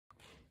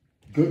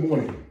Good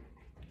morning.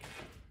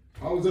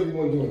 How is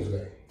everyone doing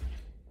today?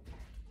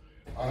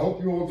 I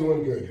hope you're all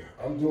doing good.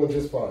 I'm doing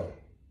just fine.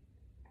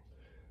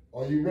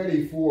 Are you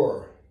ready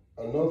for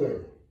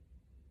another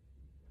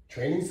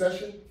training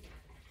session?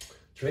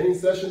 Training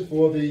session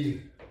for the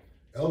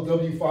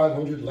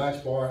LW500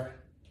 Latch bar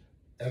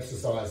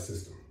exercise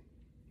system.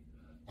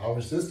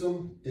 Our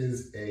system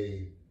is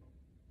a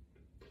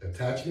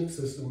attachment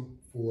system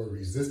for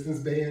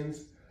resistance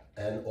bands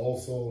and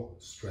also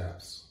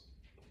straps.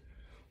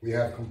 We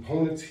have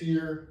components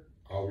here.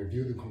 I'll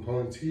review the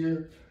components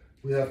here.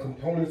 We have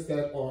components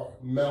that are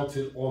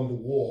mounted on the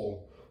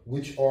wall,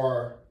 which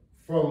are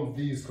from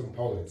these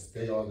components.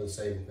 They are the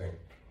same thing.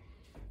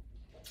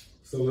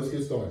 So let's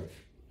get started.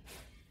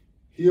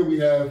 Here we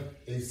have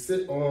a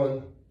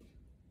sit-on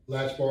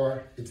latch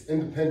bar. It's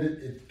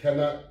independent. It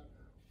cannot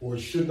or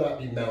should not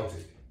be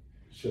mounted,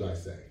 should I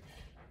say.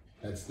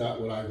 That's not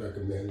what I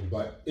recommend,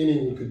 but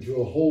anyone could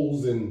drill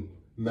holes and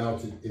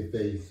mount it if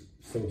they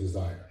so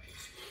desire.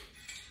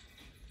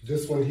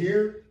 This one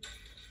here,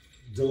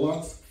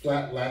 deluxe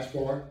flat latch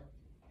bar,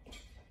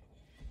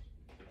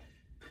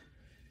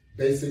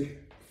 basic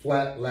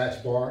flat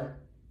latch bar,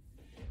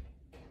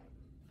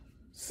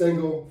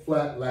 single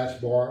flat latch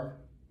bar,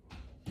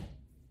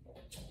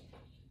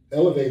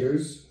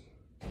 elevators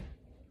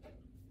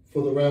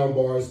for the round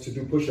bars to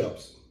do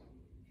push-ups,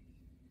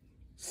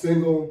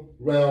 single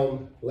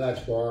round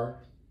latch bar,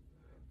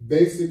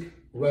 basic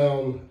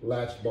round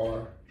latch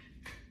bar,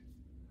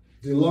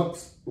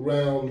 deluxe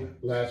round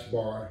latch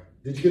bar.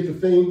 Did you get the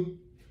theme?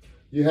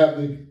 You have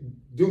the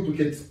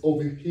duplicates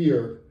over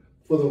here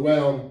for the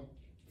round,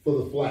 for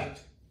the flat.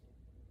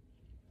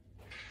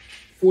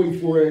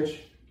 44-inch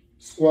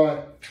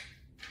squat,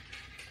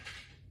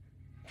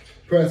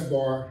 press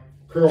bar,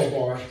 curl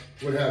bar,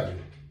 what have you.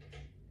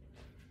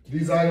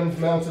 These items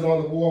mounted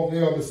on the wall,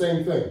 they are the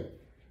same thing.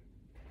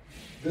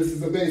 This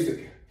is a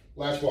basic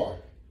latch bar.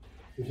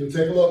 If you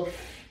take a look,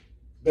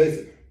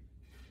 basic.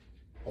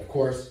 Of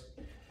course,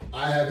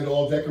 I have it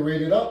all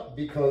decorated up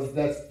because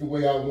that's the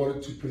way I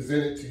wanted to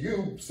present it to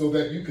you so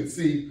that you could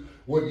see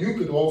what you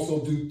could also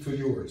do to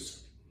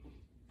yours.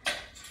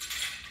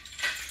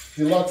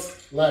 Deluxe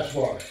latch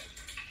bar.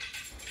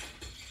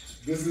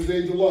 This is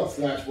a deluxe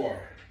latch bar.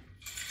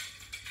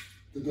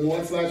 The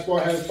deluxe latch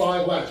bar has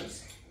 5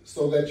 latches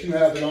so that you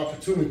have an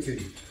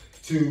opportunity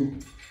to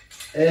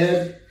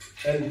add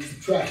and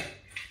subtract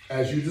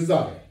as you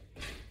desire.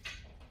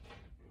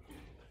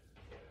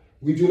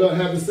 We do not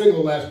have the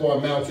single latch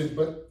bar mounted,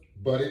 but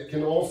it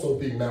can also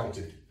be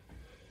mounted.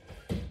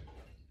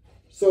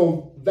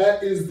 So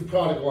that is the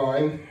product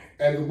line,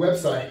 and the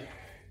website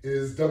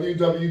is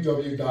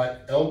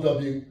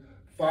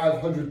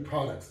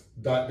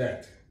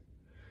www.lw500products.net.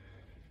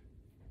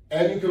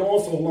 And you can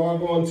also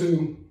log on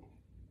to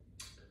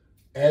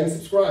and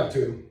subscribe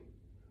to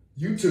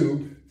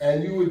YouTube,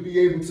 and you would be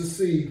able to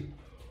see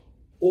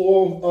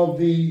all of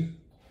the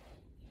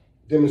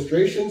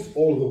demonstrations,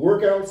 all of the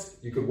workouts.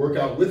 You could work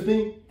out with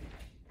me.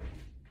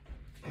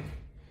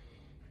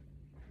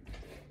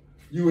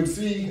 You would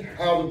see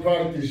how the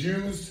product is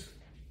used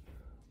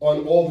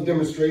on all the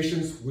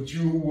demonstrations, which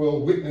you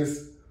will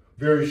witness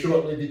very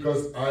shortly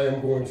because I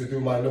am going to do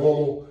my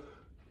normal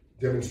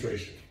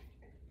demonstration.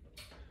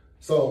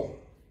 So,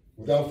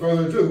 without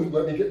further ado,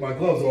 let me get my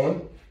gloves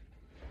on.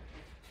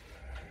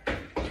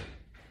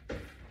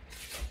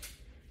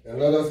 And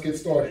let us get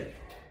started.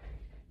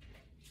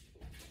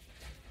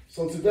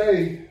 So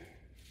today,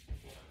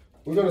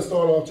 we're going to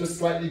start off just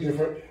slightly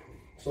different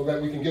so that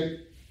we can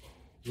get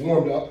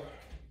warmed up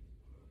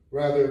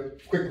rather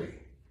quickly.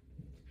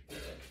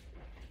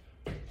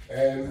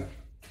 And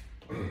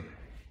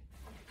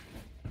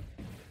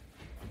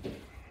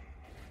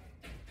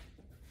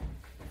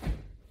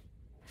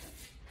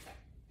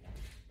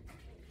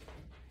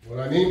what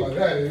I mean by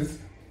that is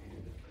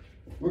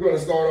we're going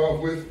to start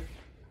off with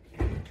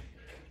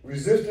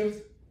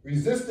resistive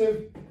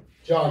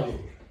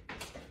jogging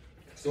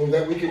so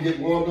that we can get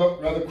warmed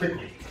up rather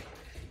quickly.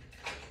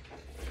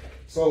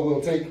 So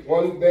we'll take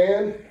one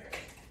band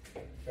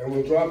and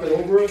we'll drop it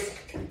over us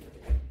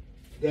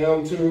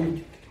down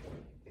to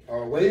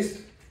our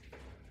waist,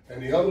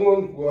 and the other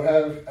one we'll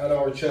have at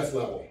our chest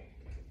level.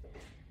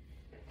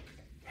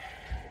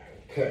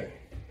 Okay.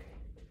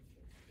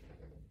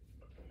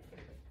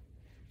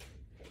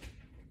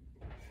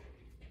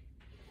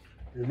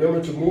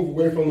 Remember to move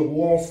away from the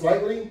wall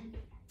slightly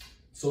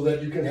so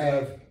that you can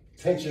have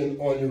tension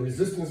on your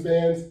resistance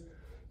bands.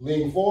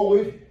 Lean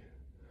forward,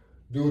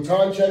 do a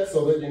time check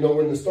so that you know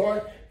when to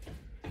start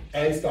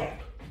and stop.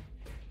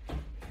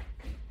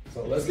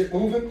 So let's get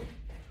moving.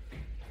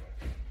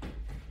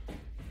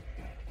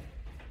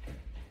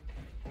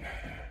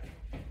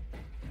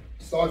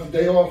 Start the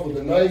day off with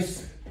a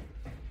nice,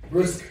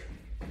 brisk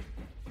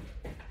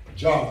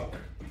jog.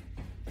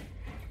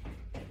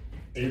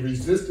 A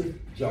resistive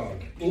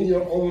jog in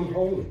your own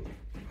home.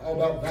 How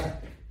about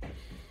that?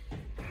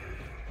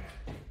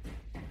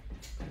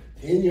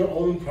 In your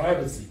own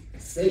privacy,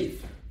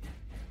 safe.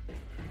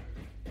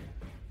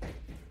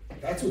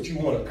 That's what you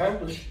want to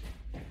accomplish.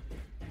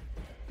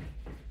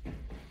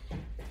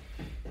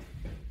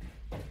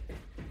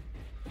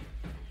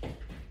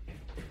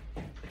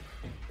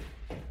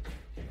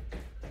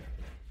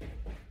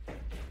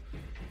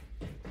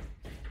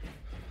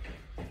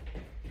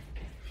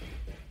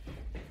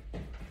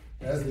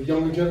 As the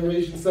younger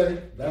generation say,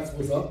 that's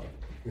what's up.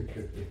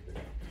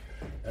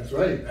 That's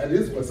right, that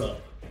is what's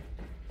up.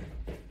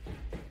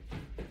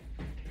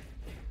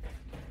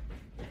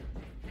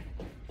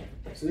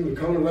 See, we're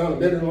coming around a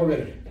minute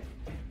already.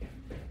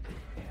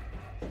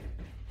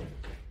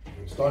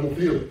 I'm starting to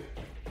feel it.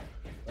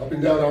 Up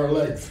and down our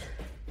legs,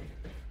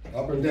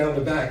 up and down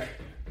the back.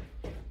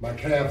 My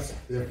calves,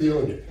 they're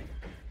feeling it.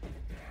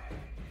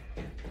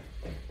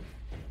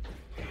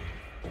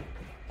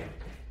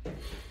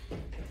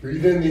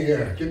 Breathe in the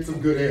air, get some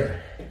good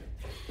air.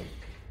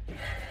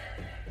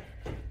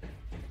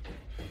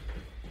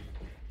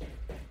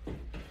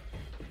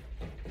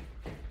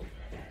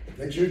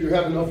 Make sure you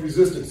have enough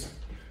resistance.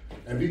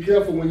 And be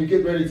careful when you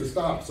get ready to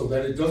stop so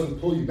that it doesn't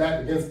pull you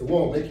back against the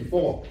wall, make you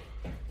fall.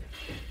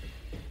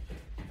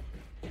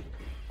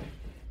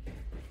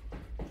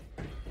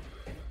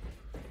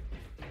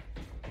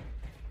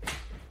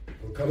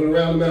 We're coming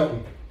around the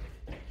mountain.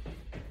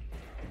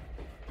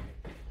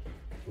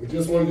 We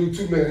just want to do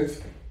 2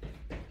 minutes.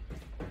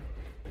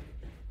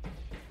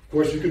 Of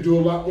course, you could do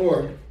a lot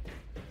more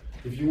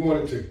if you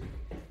wanted to.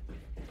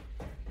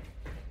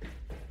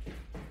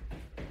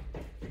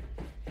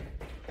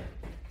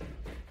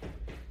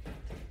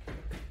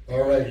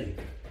 Alrighty.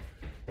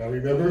 Now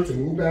remember to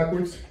move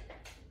backwards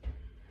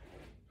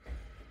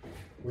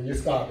when you're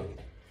stopping.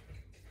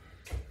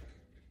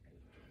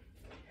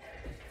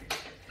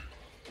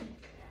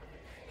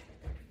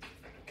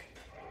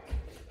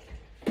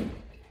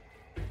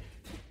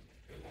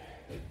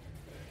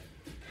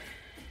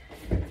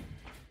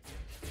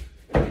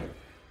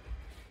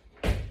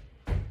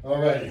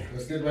 Alrighty,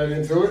 let's get right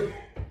into it.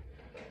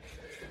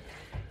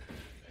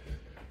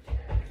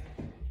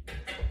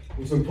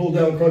 With some pull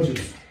down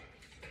crunches.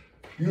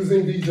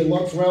 Using the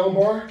deluxe round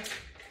bar,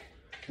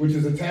 which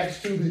is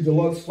attached to the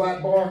deluxe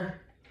flat bar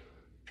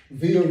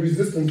via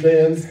resistance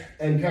bands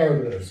and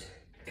carabiners.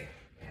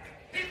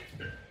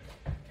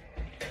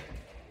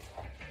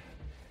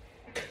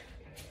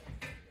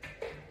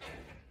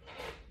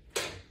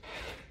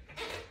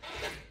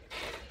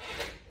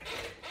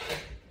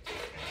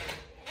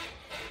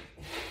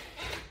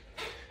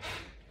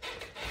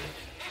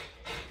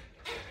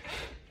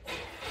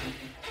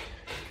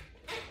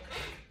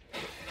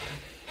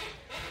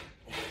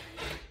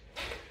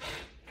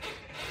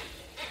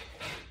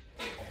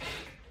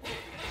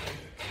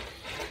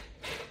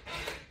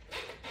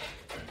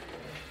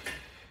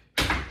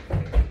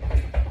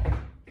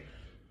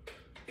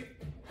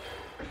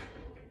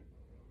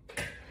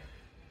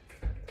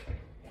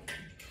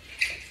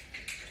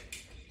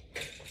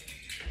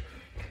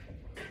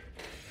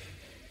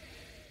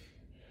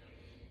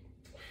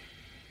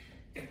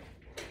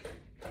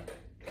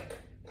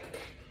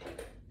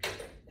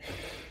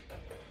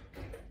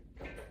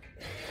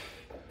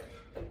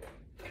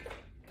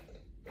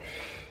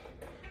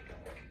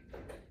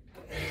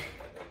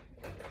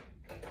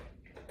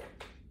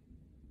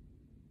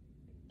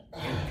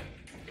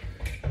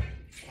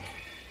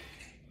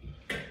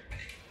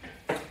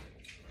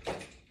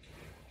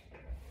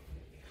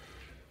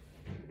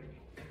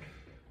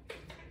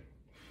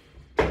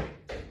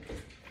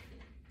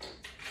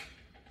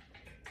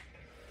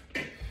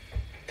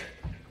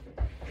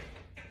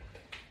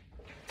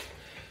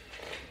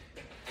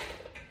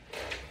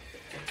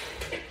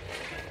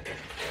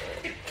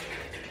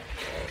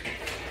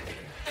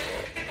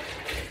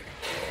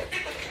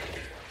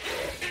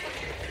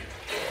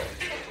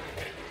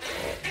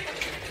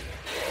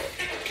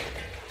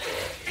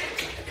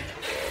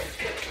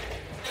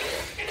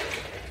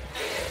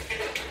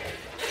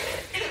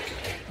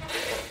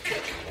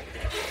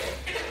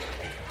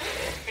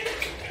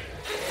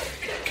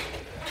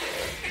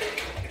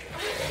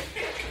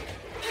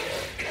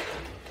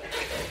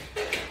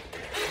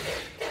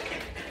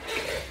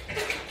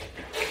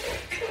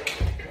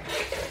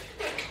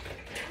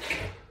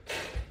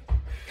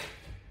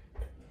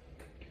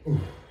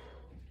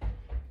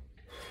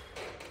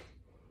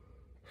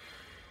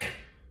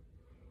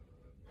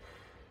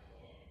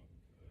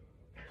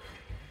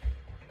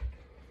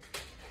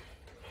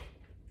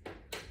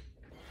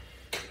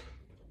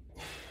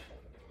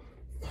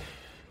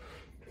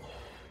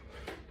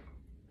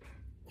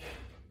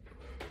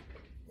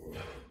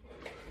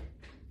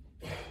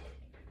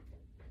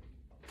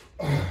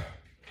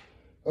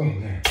 Oh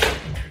man.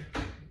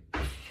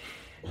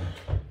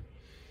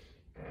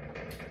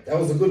 That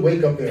was a good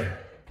wake up there.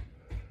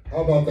 How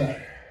about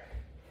that?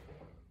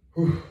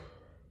 Whew.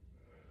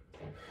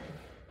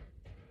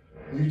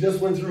 We just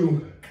went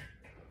through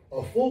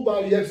a full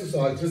body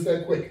exercise just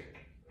that quick.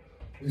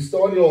 We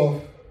started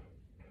off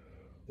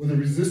with a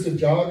resistant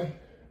jog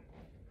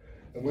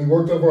and we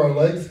worked over our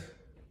legs.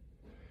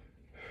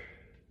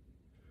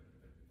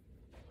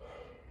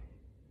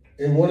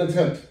 In one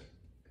attempt.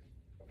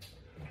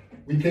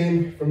 We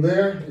came from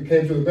there, we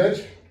came to the bench.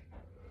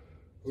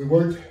 We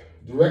worked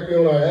directly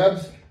on our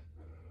abs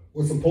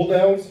with some pull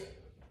downs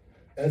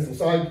and some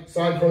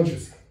side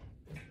crunches.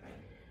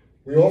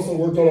 We also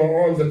worked on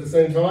our arms at the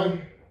same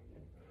time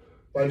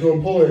by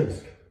doing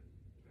pull-ins.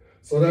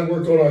 So that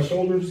worked on our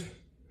shoulders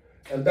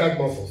and back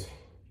muscles.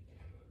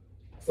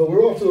 So So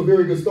we're off to a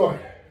very good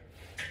start.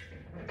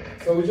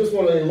 So we just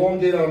want to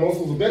elongate our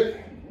muscles a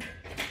bit.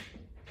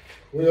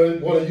 We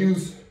want to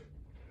use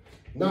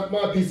not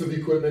my piece of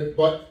equipment,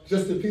 but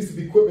just the piece of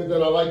equipment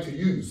that I like to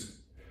use.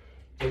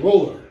 The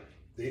roller,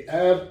 the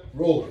ab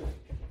roller.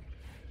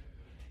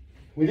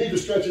 We need to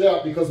stretch it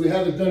out because we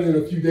haven't done it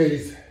in a few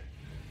days.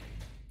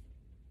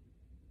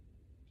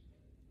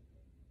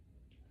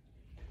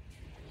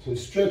 So we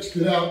stretched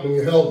it out and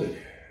we held it.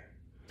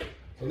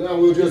 So now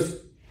we'll just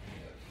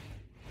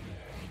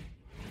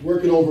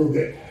work it over a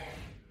bit.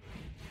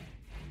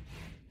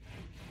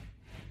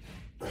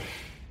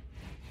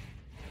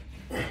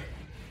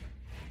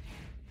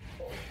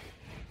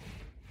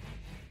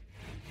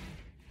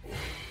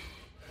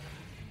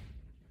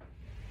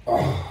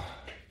 Oh,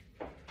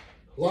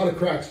 a lot of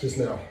cracks just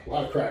now, a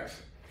lot of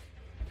cracks.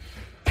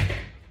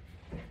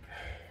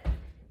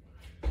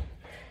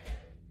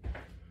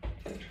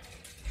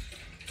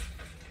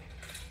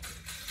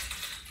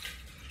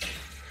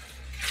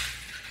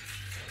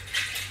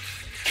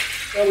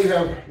 Now we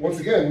have, once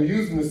again, we're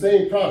using the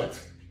same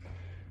product.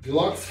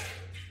 Deluxe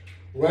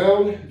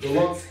round,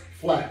 deluxe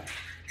flat.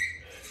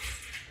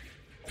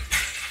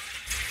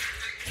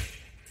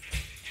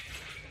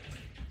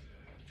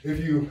 If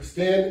you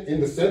stand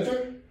in the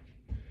center,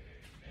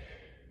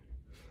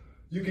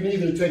 you can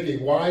either take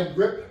a wide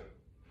grip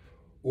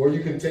or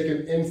you can take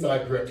an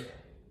inside grip.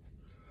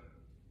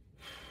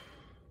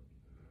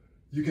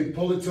 You can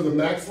pull it to the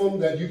maximum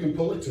that you can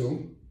pull it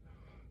to,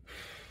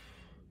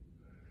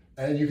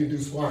 and you can do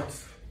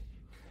squats.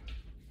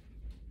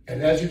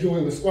 And as you're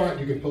doing the squat,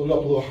 you can pull it up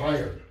a little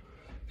higher.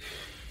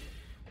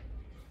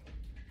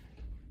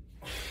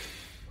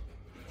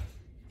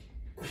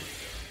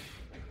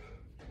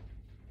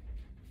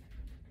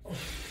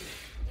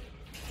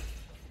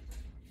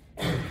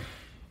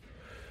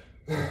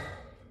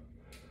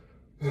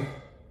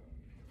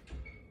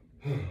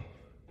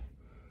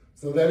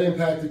 So that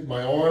impacted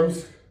my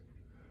arms,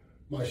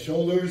 my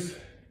shoulders,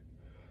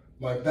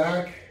 my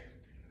back,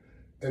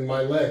 and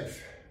my legs.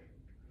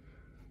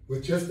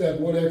 With just that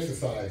one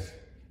exercise,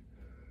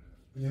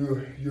 you're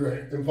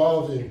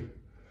involving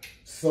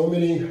so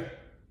many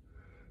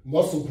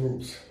muscle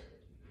groups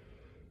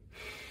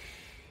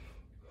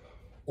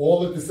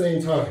all at the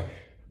same time.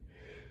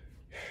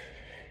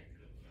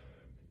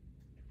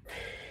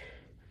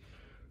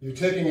 You're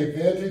taking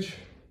advantage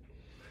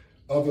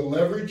of the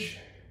leverage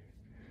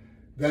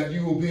that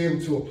you will be able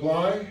to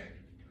apply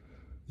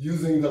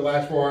using the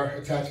latch bar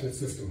attachment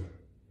system.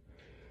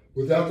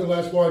 Without the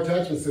latch bar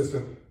attachment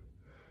system,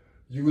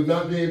 you would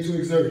not be able to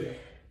exert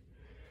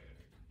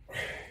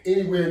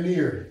anywhere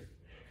near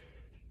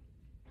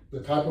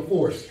the type of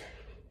force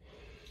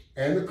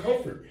and the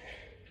comfort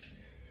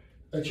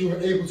that you are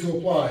able to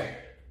apply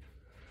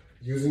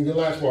using the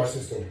latch bar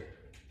system.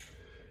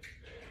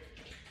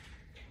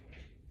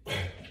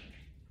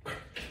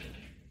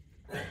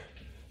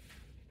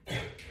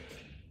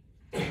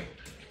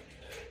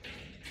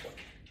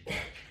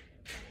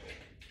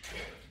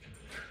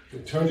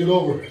 And turn it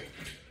over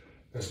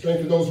and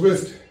strengthen those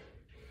wrists.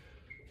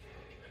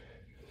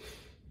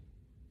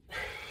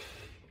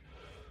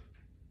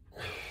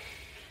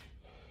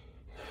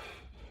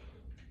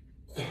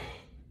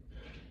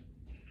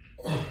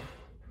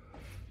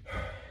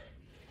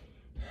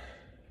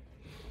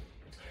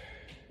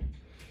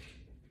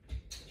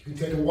 You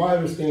can take a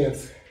wider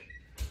stance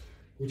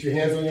with your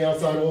hands on the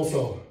outside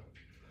also.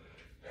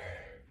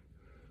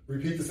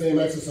 Repeat the same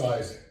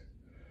exercise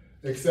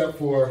except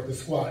for the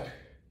squat,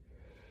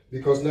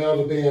 because now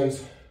the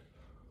bands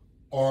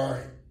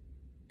are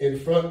in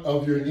front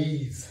of your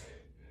knees,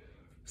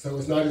 so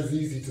it's not as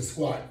easy to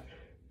squat.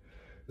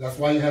 That's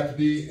why you have to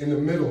be in the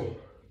middle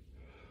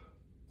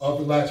of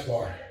the latch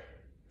bar.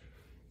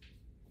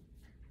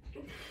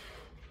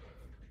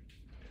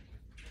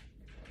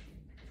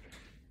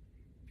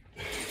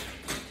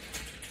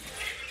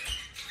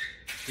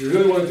 You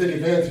really want to take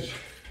advantage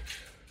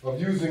of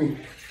using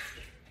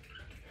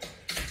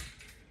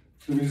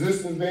the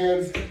resistance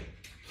bands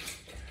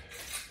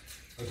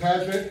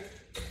attachment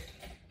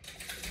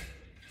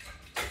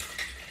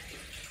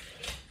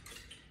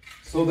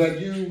so that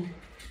you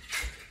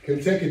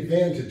can take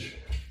advantage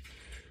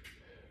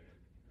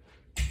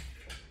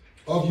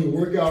of your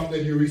workout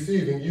that you're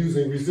receiving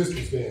using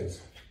resistance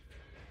bands.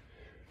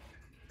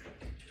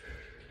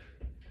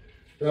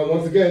 Now,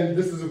 once again,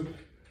 this is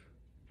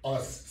a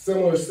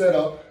similar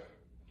setup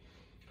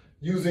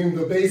using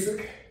the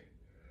basic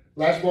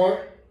latch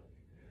bar,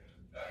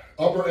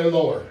 upper and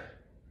lower.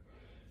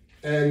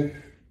 And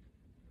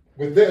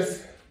with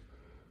this,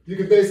 you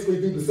can basically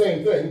do the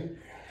same thing.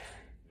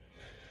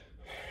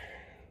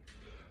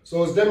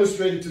 So it's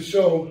demonstrated to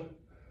show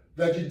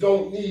that you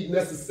don't need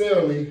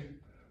necessarily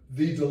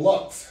the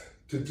deluxe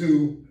to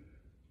do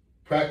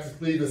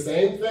practically the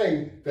same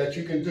thing that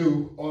you can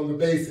do on the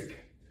basic.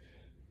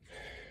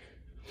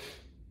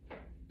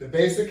 The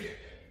basic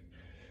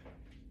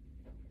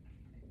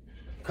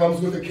comes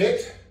with a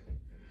kit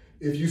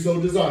if you so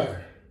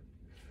desire.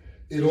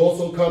 It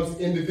also comes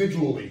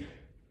individually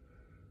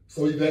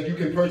so that you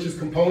can purchase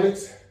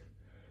components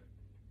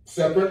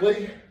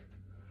separately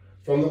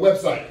from the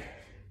website.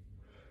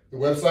 The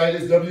website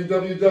is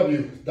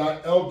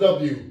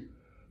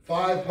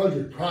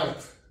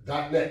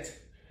www.LW500products.net.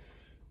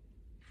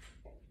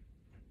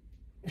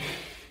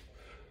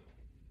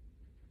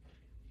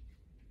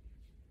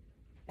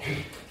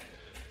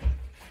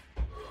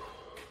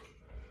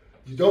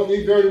 You don't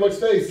need very much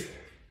space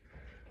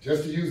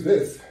just to use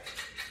this.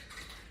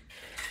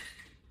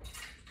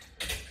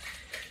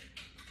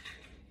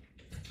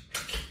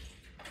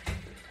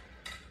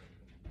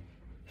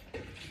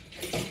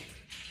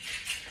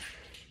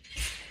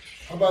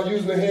 How about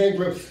using the hand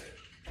grips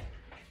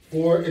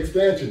for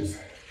expansions?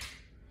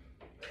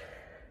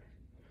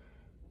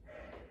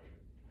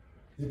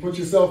 You put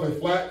yourself a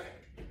flat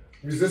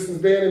resistance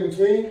band in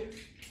between,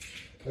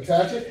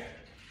 attach it,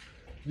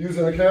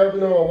 using a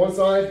carabiner on one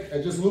side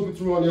and just loop it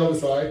through on the other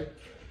side.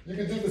 You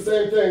can do the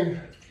same thing,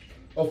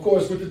 of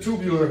course, with the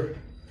tubular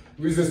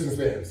resistance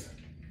bands.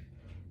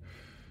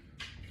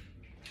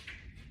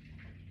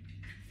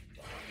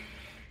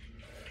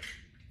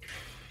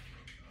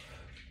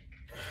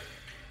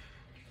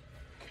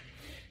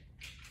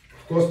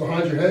 Of course,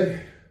 behind your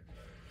head,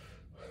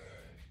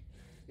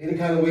 any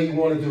kind of way you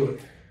want to do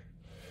it.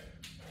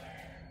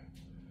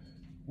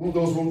 Move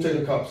those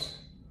rotator cuffs.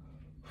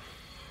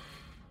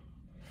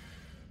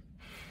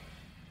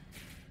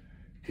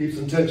 Keep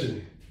some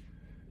tension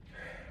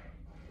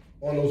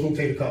on those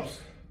rotator cuffs.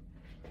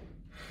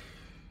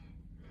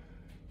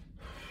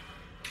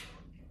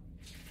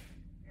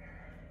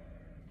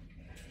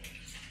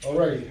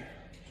 Alrighty.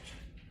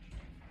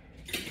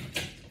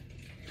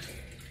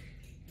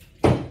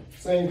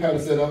 Same kind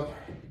of setup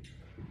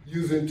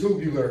using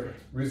tubular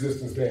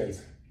resistance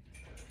bands.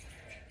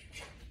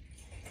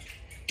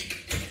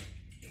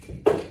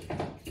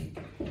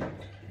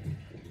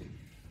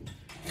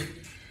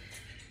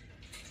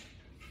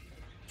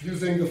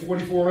 Using the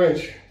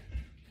 44-inch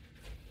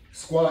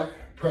squat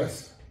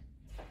press.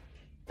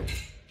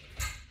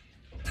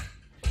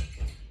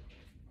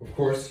 Of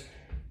course,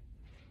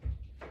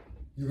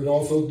 you can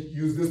also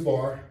use this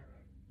bar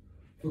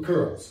for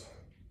curls.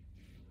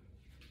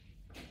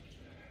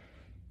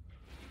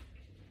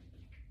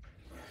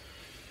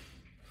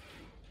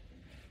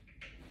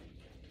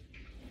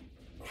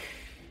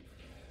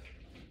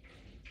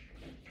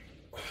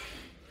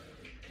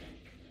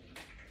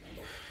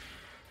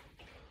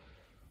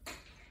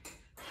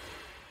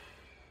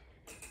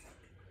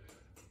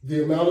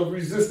 The amount of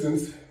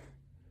resistance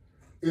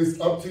is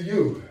up to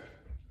you.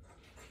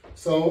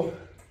 So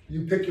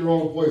you pick your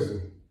own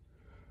poison.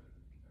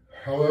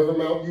 However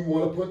amount you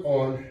want to put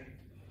on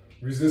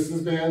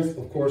resistance bands,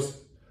 of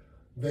course,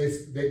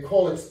 they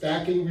call it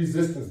stacking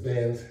resistance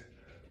bands.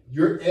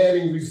 You're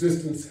adding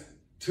resistance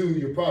to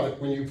your product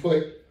when you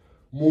put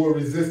more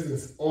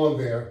resistance on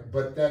there,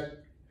 but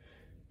that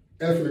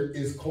effort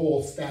is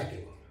called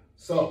stacking.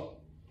 So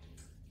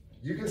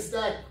you can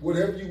stack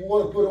whatever you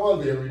want to put on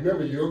there.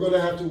 Remember, you're going to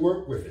have to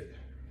work with it.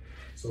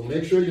 So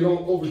make sure you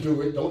don't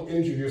overdo it. Don't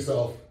injure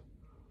yourself.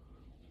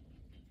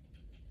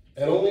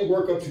 And only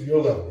work up to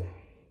your level.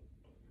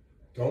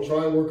 Don't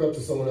try and work up to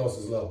someone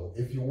else's level.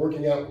 If you're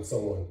working out with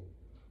someone,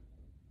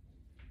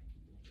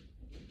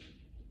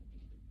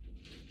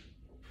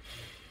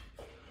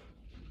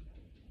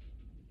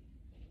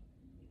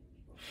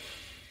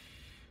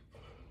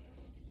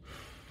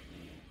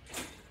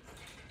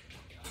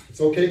 it's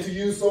okay to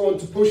use someone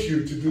to push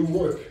you to do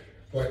work,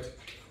 but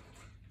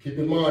keep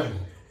in mind,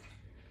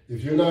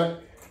 if you're not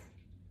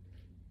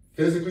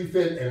physically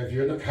fit and if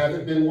you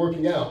haven't been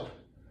working out,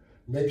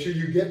 make sure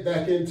you get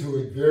back into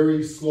it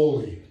very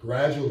slowly,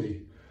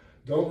 gradually.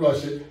 Don't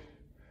rush it.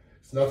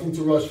 It's nothing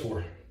to rush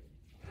for.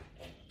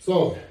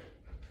 So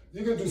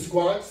you can do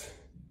squats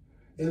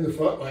in the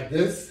front like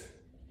this,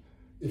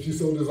 if you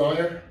so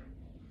desire,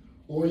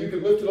 or you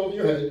can lift it over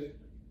your head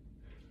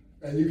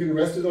and you can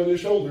rest it on your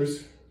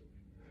shoulders.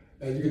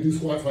 And you can do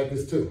squats like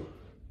this too.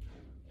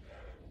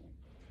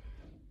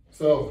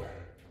 So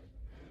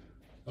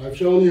I've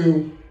shown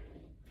you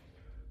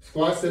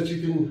squats that you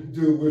can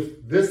do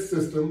with this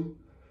system,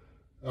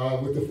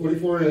 with the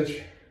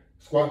 44-inch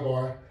squat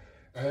bar.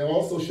 And I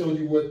also showed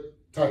you what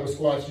type of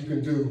squats you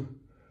can do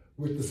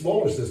with the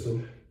smaller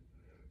system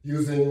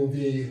using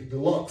the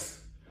deluxe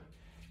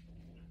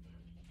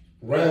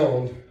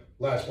round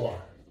latch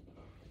bar.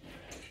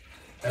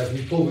 As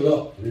we pulled it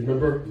up,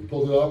 remember, we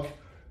pulled it up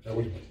and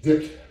we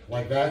dipped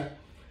like that.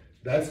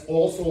 That's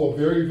also a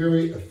very,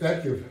 very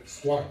effective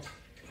squat.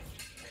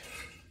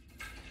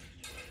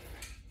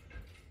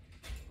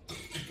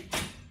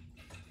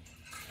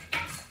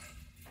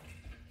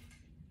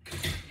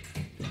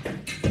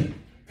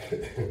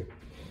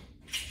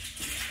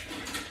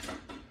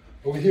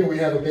 Over here we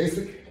have a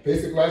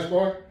basic latch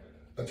bar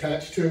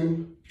attached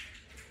to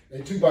a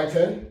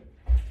 2x10.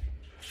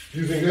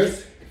 Using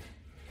this,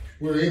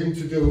 we're able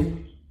to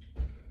do,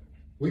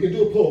 we can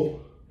do a pull.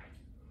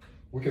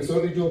 We can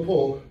certainly do a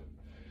pull,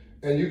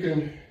 and you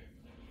can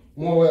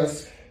more or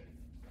less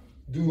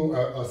do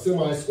a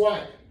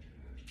semi-squat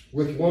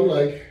with one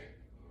leg,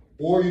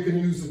 or you can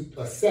use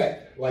a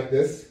set like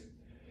this,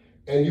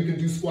 and you can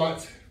do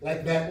squats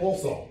like that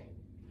also.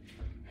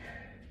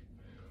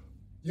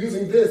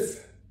 Using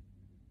this,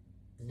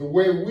 the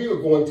way we are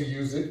going to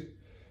use it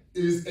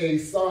is a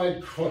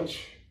side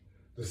crunch.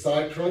 The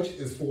side crunch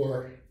is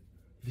for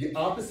the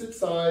opposite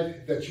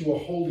side that you are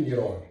holding it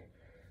on.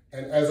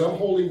 And as I'm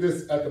holding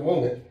this at the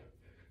moment,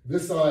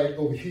 this side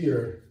over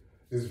here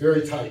is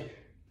very tight.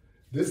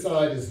 This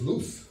side is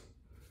loose.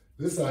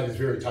 This side is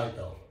very tight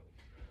though.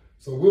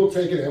 So we'll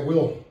take it and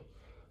we'll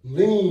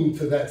lean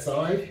to that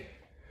side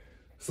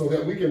so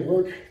that we can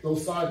work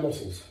those side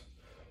muscles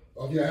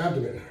of your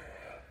abdomen.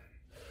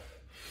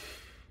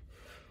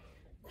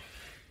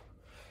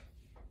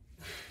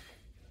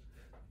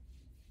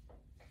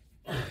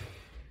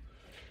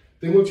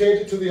 Then we'll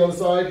change it to the other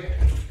side.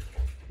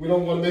 We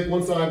don't want to make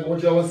one side more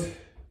jealous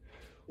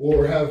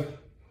or have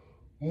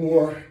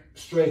more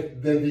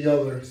strength than the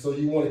other. So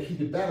you want to keep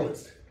it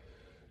balanced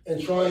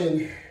and try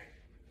and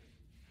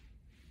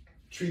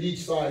treat each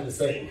side the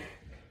same.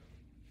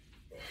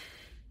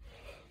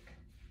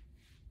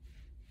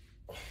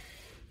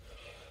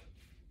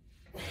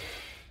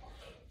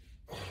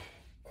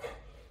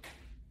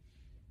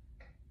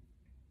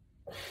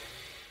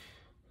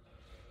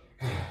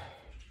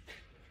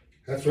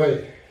 That's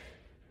right.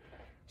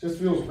 Just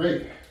feels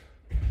great.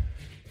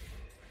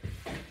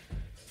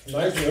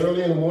 Nice and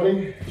early in the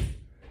morning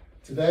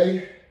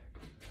today,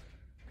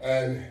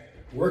 and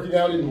working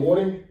out in the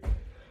morning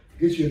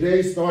gets your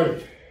day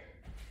started.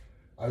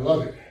 I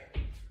love it.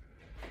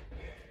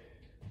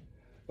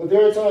 But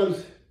there are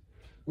times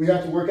we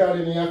have to work out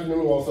in the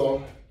afternoon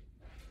also.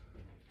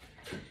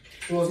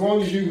 So as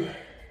long as you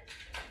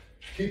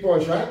keep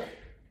on track,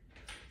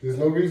 there's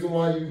no reason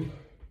why you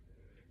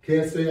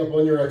can't stay up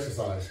on your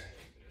exercise,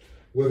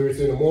 whether it's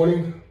in the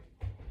morning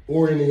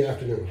or in the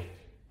afternoon.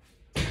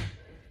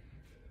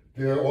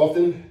 There are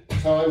often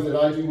times that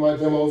I do my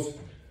demos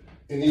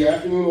in the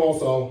afternoon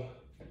also,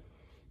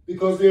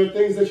 because there are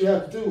things that you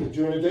have to do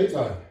during the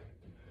daytime.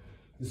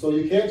 So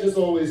you can't just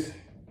always,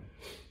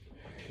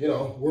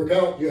 work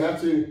out. You have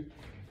to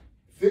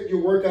fit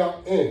your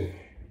workout in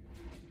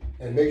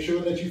and make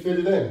sure that you fit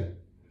it in.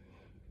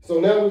 So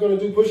now we're going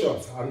to do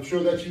push-ups. I'm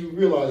sure that you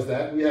realize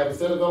that. We have a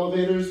set of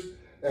elevators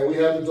and we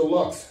have the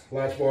deluxe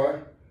latch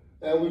bar,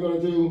 and we're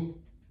going to do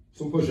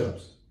some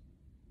push-ups.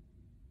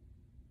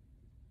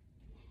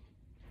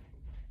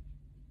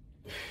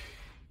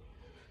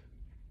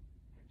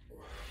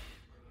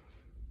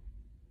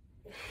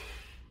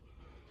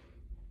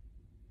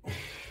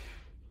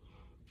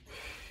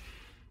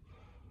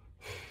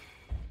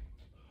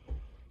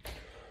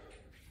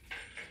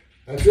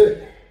 That's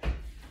it.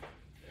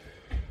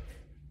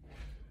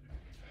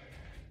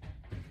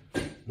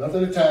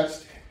 Nothing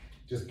attached.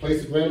 Just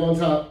place it right on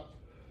top,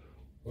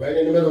 right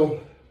in the middle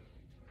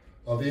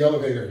of the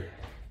elevator.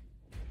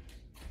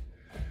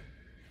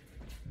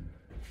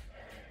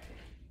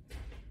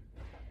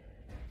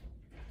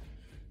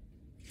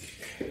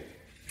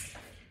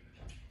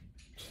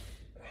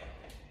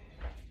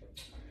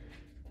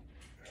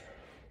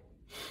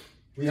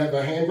 We have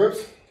the hand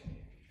grips.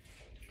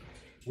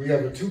 We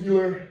have a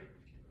tubular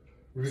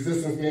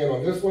resistance band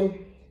on this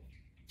one,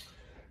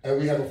 and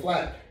we have a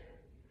flat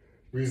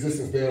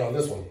resistance band on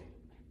this one.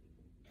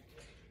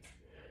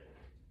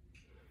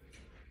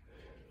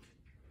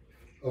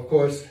 Of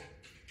course,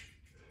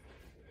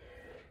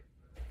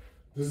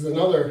 this is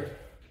another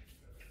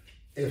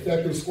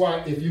effective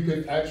squat. If you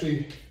could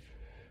actually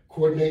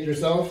coordinate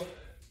yourself,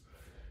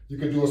 you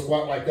could do a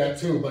squat like that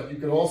too, but you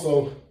can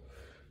also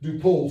do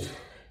pulls,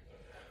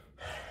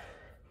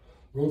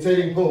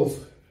 rotating pulls,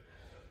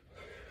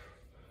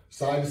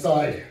 side to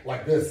side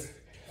like this.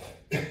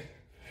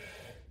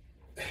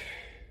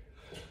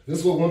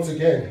 This will once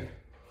again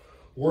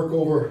work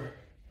over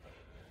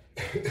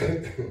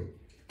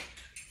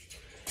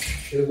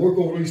it'll work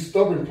over these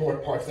stubborn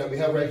parts that we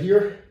have right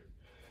here.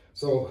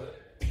 So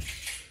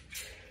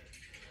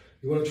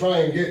you want to try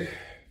and get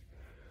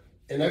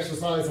an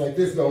exercise like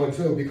this going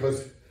too,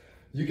 because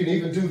you can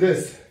even do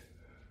this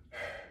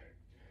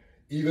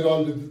even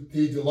on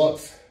the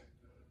deluxe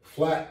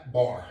flat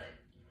bar.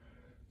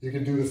 You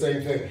can do the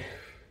same thing.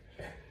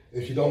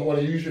 If you don't want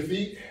to use your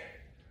feet,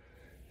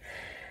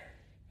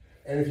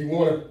 and if you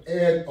want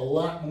to add a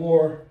lot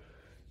more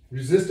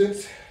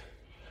resistance,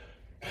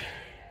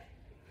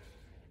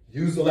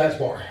 use the latch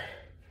bar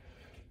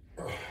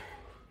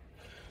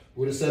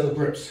with a set of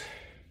grips.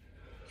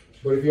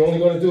 But if you're only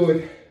going to do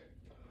it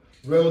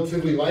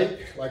relatively light,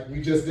 like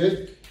we just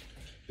did,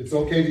 it's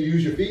okay to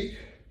use your feet.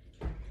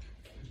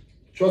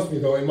 Trust me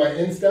though, in my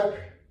instep,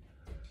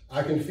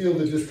 I can feel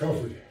the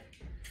discomfort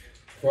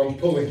from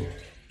pulling.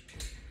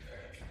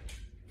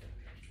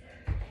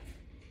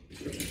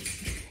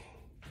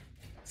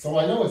 So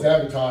I know it's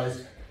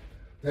advertised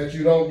that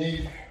you don't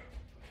need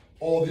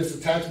all this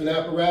attachment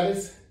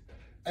apparatus,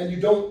 and you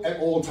don't at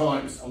all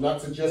times. I'm not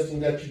suggesting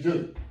that you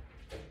do.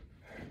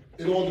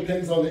 It all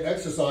depends on the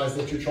exercise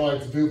that you're trying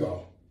to do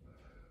though.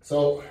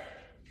 So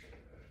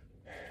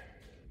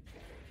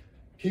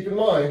keep in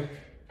mind,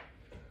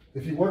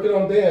 if you're working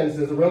on bands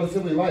that are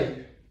relatively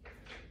light,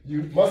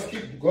 you must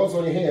keep gloves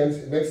on your hands,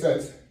 it makes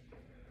sense.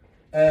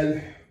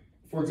 And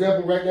for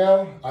example, right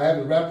now, I have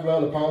it wrapped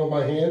around the palm of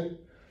my hand,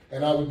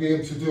 and I would be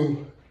able to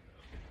do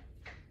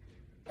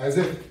as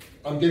if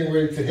I'm getting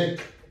ready to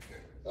hit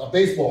a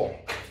baseball.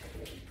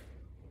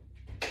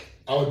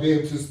 I would be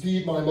able to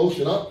speed my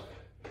motion up,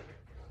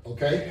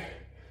 okay,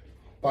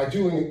 by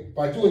doing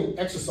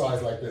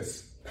exercise like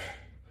this.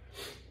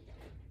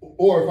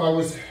 Or if I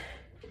was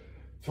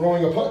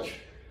throwing a punch,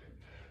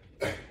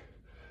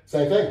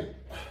 same thing.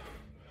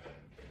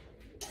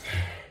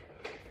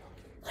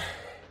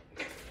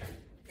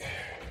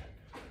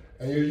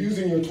 And you're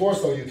using your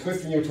torso, you're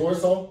twisting your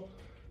torso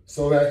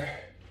so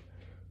that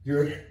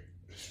you're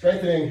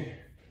strengthening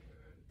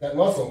that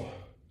muscle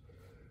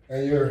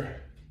and you're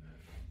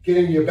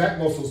getting your back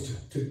muscles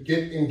to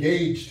get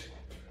engaged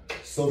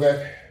so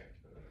that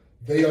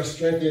they are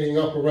strengthening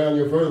up around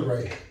your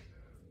vertebrae.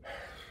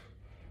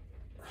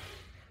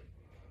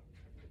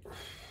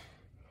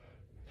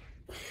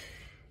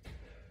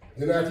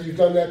 Then after you've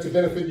done that to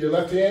benefit your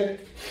left hand,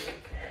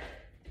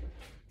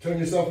 turn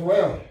yourself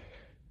around.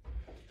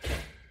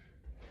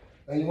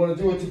 And you want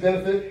to do it to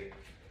benefit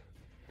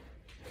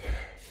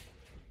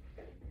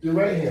your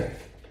right hand.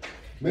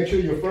 Make sure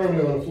you're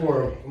firmly on the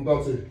floor. I'm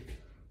about to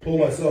pull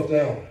myself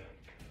down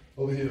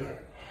over here.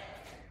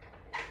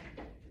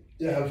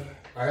 Yeah,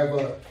 I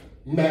have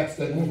mats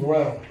that move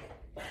around.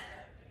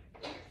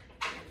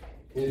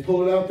 When you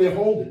pull it out there,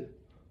 hold it.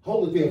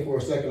 Hold it there for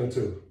a second or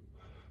two.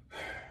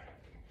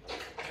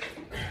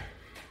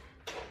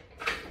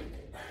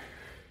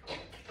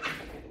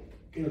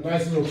 Get a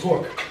nice little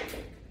torque.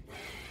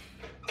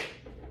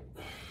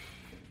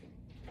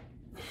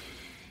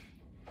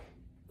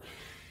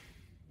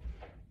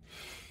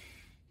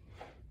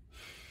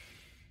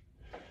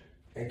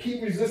 And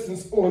keep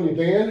resistance on your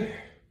band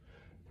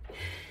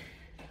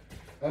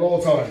at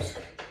all times.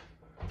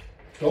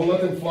 Don't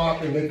let them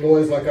flop and make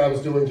noise like I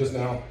was doing just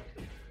now.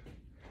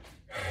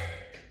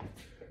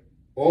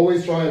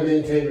 Always try and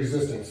maintain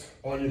resistance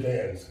on your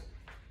bands.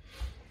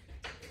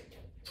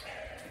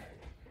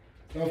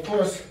 Now, of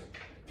course,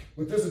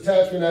 with this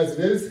attachment as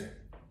it is,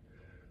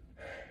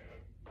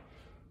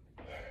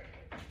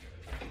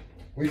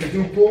 we can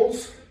do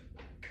pulls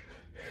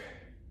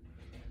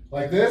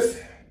like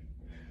this,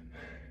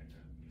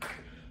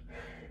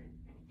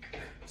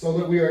 so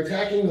that we are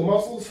attacking the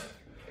muscles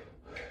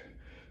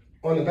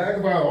on the back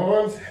of our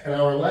arms and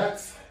our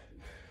lats.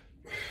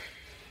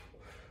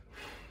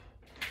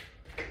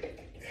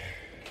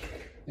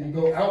 You can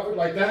go outward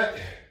like that.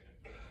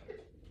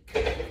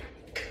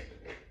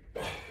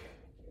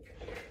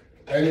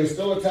 And you're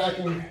still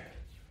attacking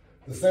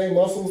the same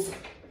muscles,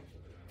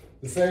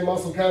 the same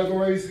muscle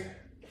categories.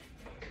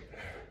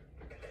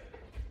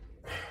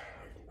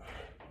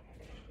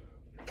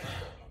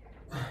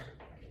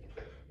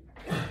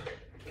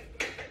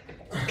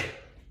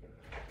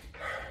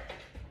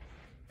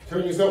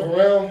 Turn yourself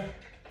around.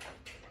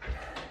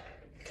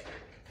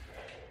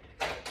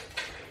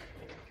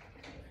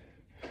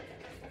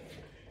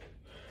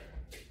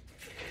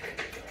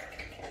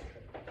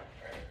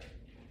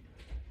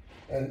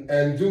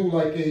 And do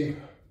like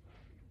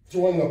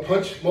throwing a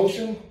punch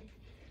motion.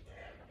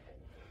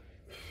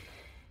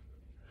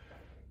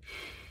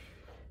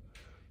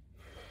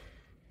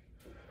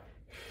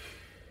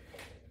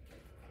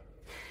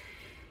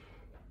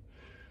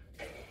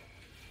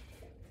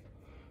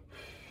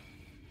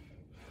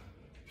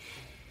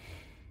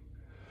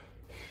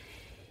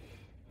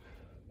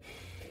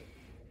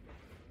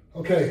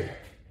 Okay,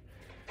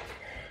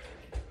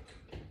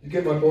 you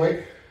get my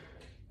point.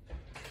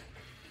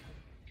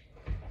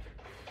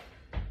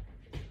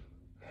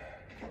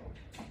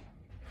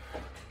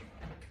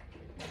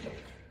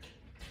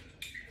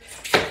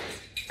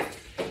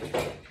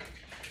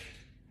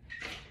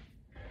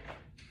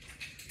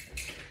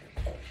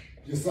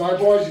 Your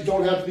sidebars, you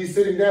don't have to be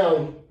sitting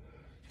down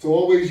to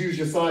always use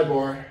your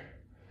sidebar.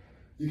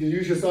 You can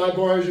use your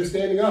sidebar as you're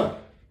standing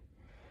up.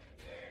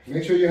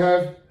 Make sure you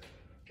have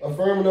a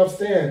firm enough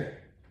stand.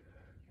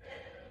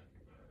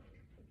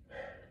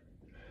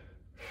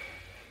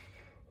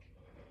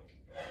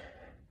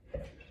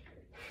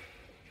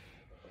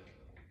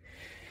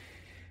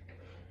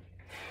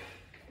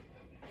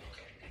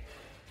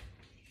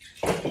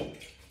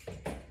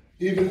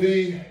 Even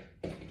the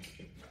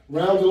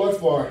round deluxe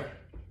bar,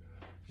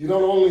 you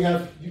don't only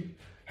have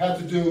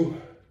to do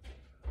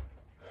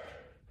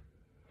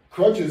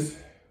crunches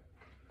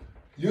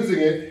using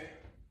it,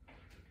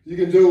 you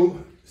can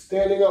do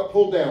standing up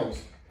pull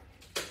downs.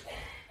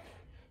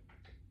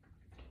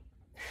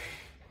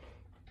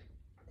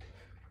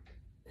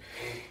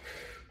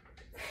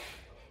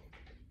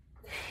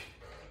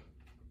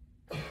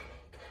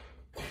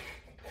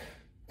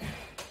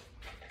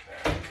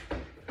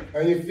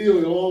 And you feel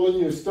it all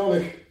in your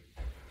stomach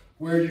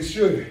where you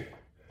should,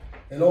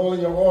 and all in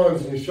your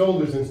arms and your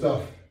shoulders and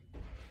stuff.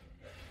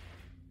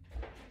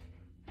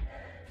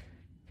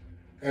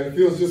 And it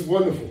feels just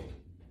wonderful.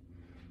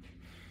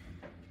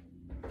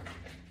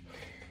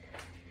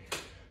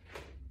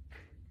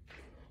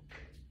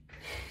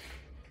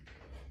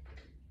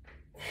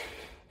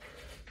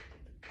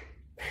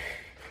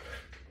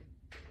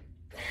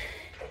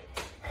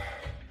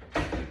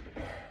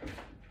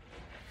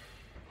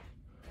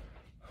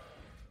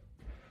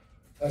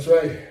 That's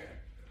right.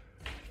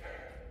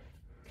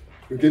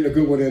 We're getting a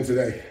good one in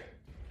today.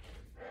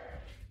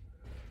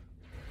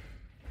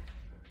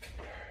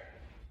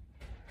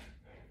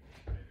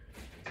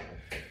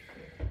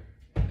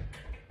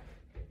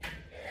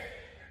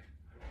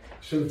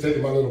 Should have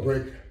taken my little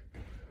break.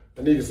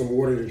 I needed some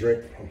water to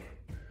drink.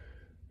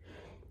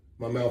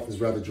 My mouth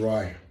is rather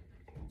dry.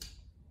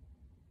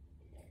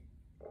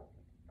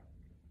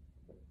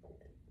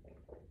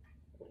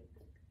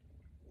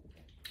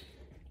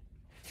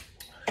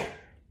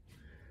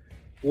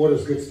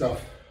 Water's good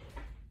stuff.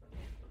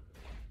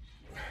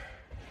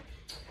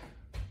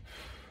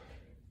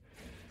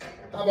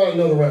 How about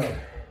another round?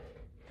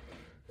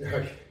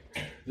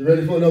 You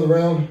ready for another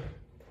round?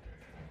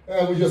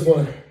 We just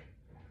want to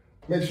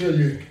make sure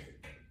you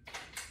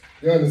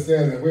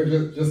understand that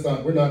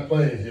we're not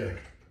playing here.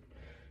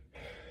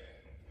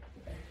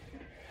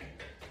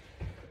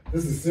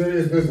 This is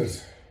serious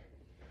business.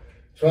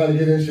 Trying to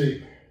get in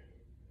shape.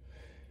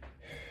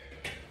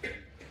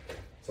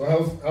 So how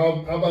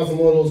about some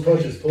more of those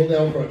crunches? Pull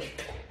down crunch.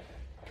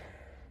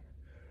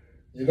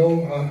 You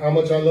know how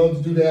much I love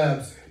to do the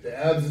abs. The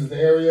abs is the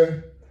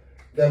area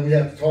that we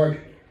have to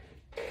target.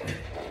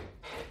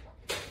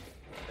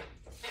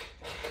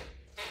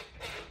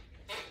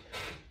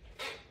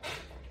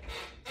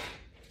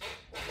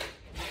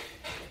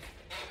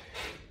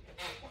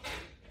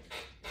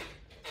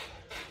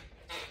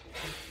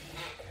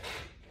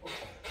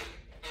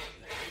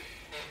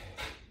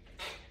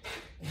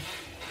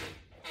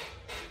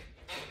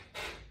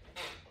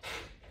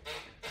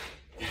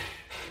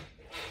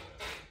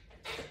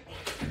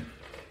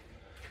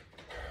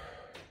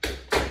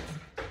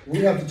 We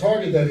have to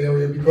target that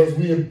area because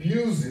we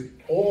abuse it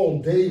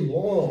all day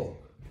long.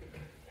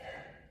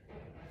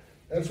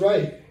 That's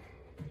right.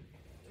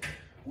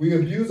 We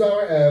abuse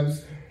our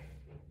abs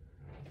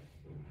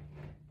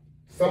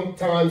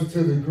sometimes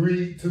to the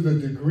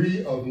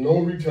degree of no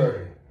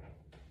return.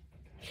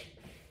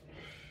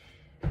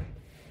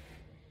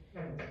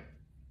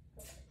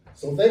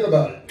 So think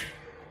about it.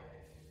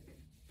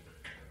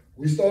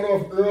 We start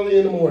off early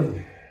in the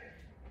morning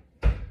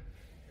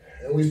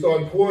and we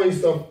start pouring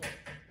stuff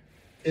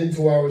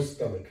into our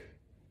stomach.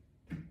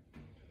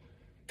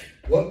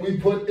 What we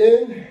put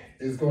in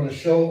is going to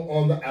show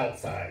on the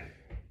outside,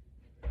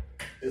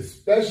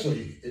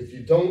 especially if you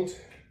don't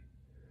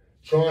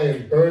try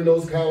and burn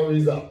those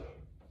calories up.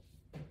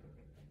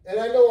 And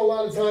I know a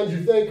lot of times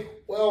you think,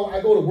 well,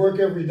 I go to work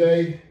every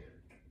day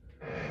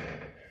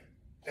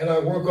and I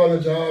work on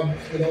a job,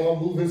 I'm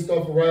moving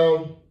stuff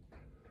around.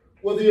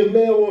 Whether you're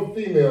male or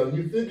female,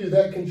 you figure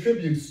that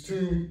contributes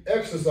to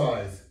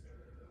exercise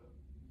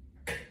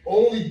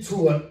only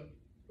to a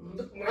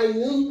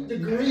minute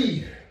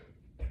degree.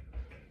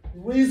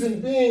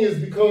 Reason being is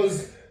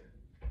because,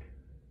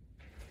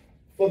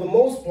 for the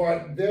most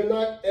part, they're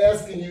not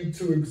asking you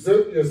to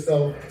exert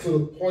yourself to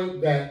the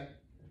point that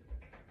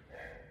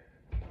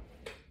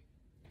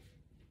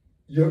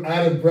you're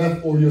out of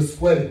breath or you're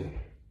sweating.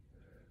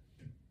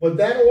 But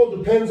that all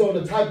depends on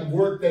the type of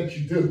work that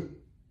you do.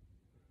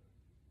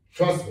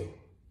 Trust me,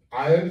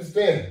 I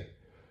understand.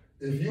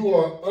 If you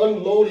are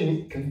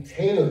unloading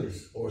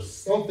containers or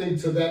something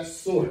to that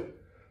sort,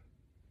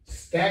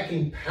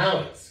 stacking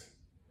pallets,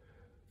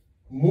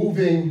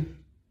 moving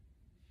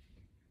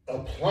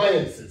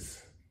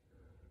appliances,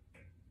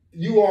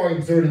 you are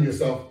exerting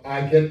yourself.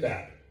 I get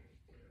that.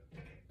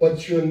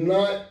 But you're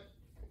not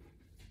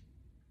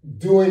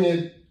doing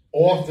it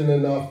often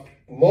enough,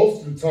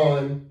 most of the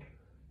time,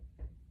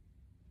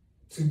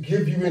 to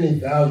give you any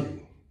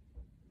value,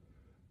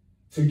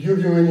 to give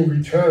you any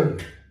return.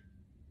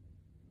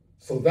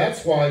 So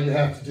that's why you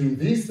have to do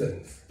these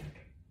things,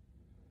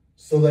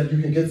 so that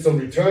you can get some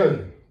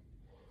return,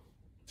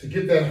 to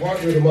get that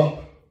heart rhythm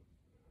up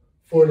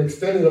for an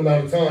extended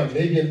amount of time,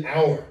 maybe an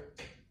hour,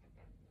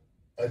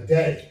 a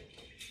day.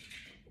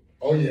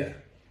 Oh yeah.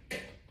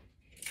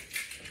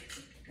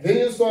 Then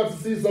you'll start to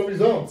see some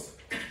results.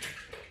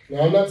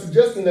 Now, I'm not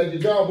suggesting that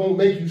your job won't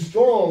make you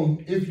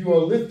strong if you are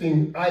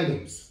lifting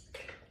items.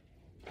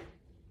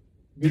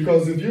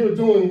 Because if you're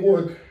doing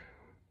work,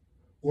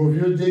 or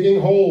if you're digging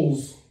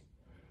holes,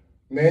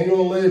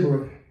 manual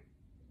labor,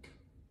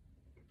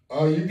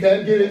 you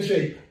can get in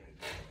shape,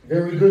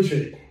 very good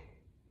shape.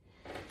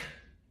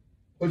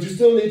 But you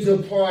still need to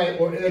apply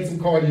or add some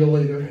cardio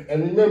later.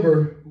 And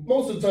remember,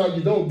 most of the time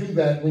you don't do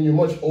that when you're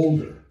much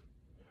older.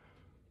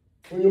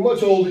 When you're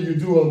much older, you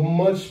do a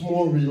much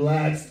more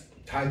relaxed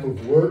type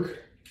of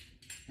work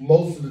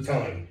most of the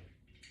time.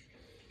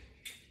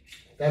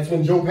 That's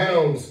when Joe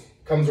Pounds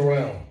comes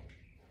around.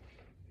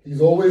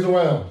 He's always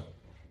around.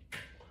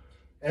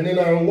 And in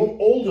our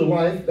older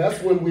life, that's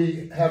when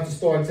we have to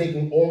start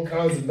taking all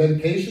kinds of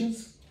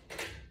medications.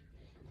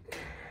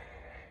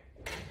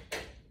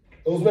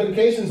 Those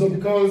medications are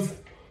because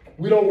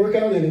we don't work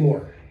out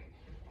anymore.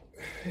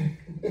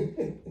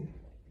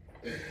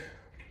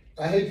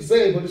 I hate to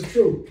say it, but it's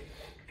true.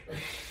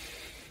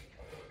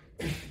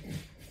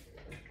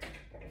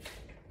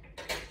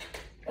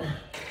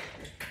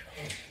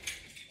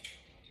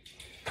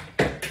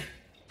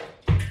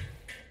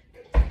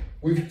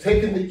 We've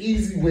taken the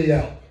easy way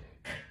out.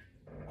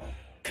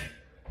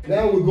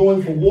 Now we're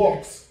going for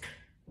walks.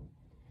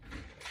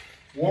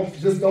 Walks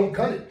just don't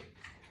cut it.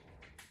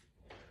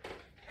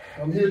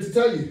 I'm here to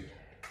tell you.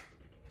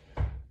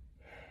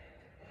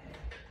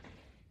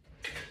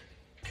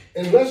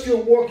 Unless you're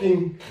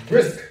walking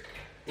brisk,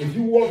 if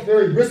you walk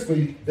very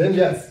briskly, then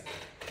yes,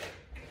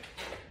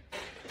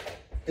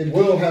 it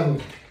will have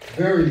a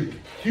very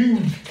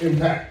huge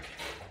impact.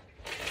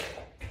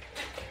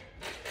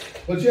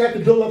 But you have to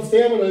build up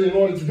stamina in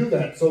order to do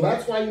that. So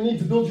that's why you need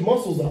to build your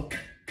muscles up.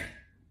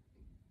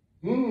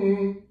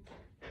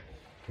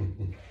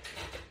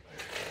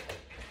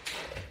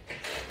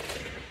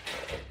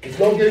 There's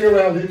no getting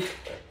around it.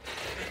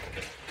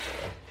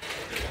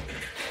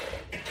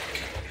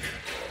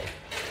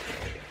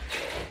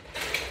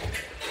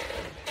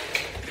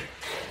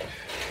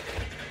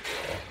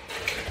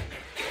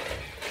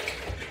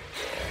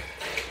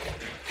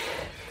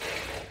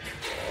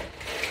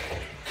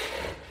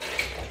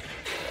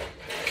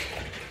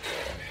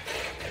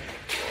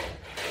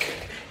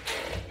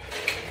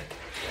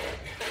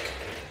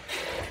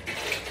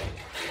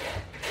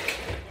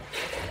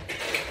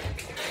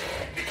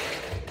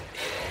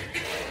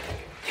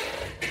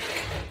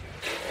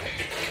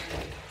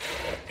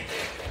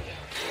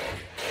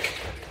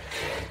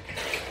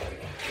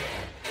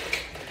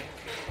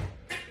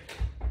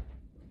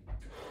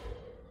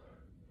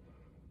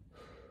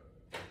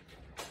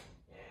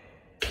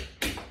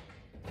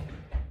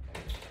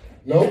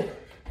 Nope,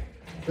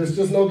 there's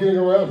just no getting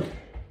around it.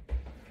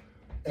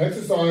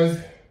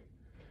 Exercise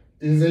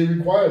is a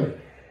requirement,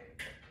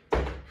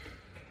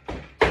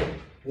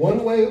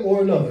 one way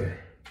or another.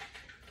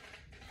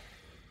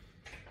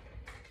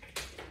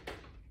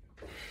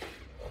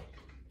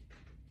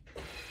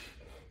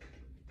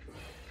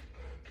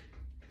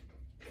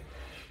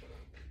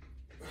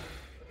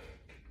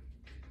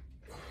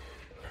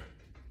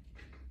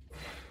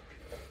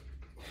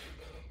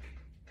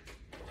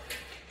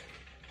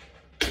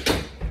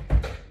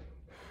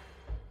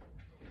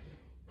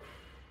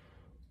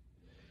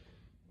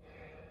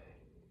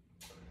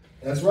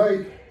 That's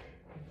right.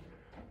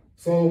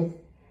 So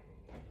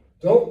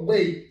don't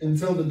wait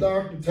until the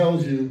doctor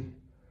tells you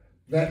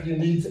that you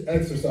need to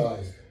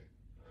exercise.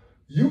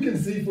 You can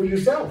see for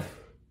yourself.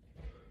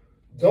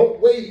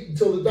 Don't wait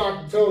until the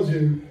doctor tells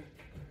you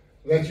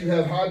that you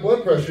have high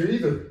blood pressure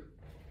either.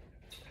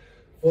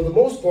 For the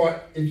most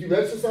part, if you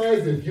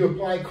exercise, if you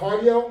apply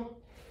cardio,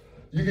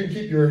 you can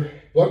keep your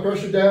blood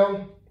pressure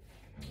down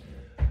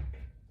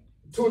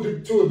to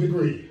a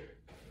degree.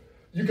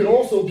 You can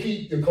also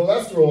keep your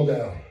cholesterol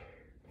down.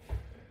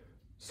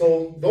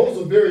 So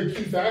those are very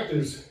key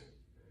factors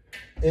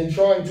in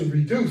trying to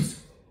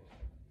reduce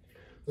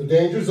the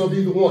dangers of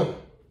either one,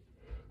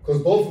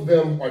 because both of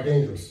them are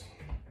dangerous.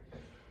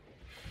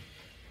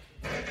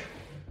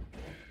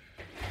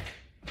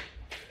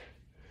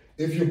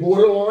 If you're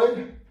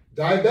borderline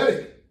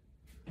diabetic,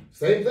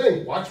 same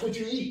thing, watch what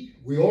you eat.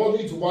 We all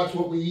need to watch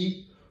what we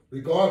eat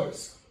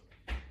regardless.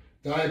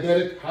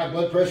 Diabetic, high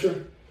blood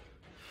pressure,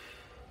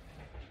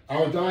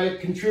 our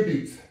diet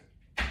contributes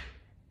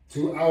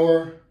to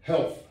our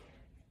health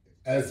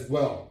as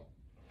well.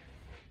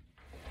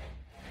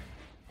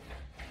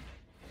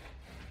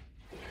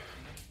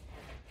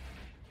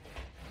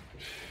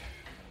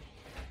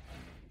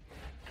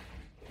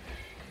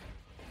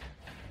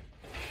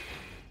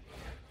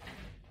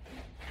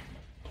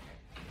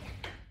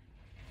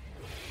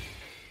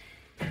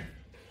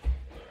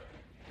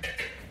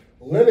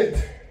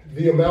 Limit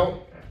the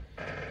amount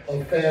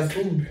of fast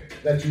food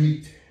that you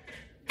eat.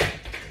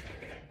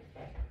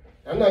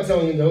 I'm not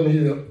telling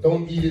you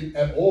don't eat it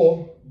at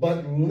all,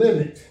 but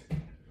limit.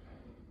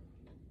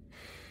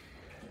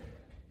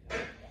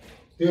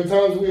 There are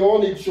times we all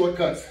need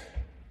shortcuts.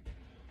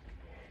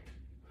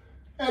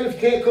 And if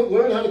you can't cook,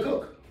 learn how to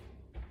cook.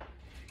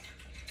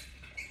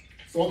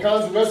 So all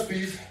kinds of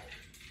recipes.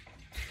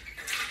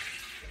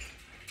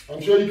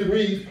 I'm sure you can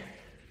read.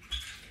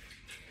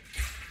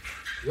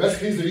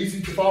 Recipes are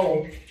easy to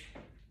follow.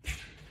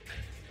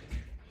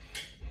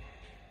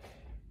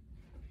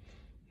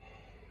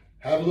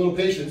 Have a little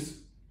patience.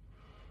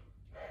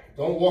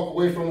 Don't walk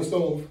away from the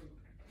stove.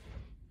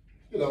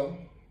 You know,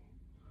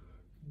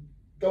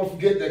 don't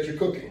forget that you're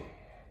cooking.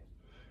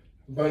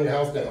 Burn your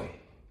house down.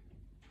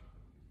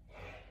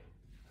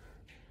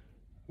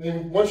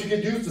 Then once you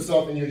get used to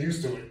something, you're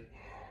used to it.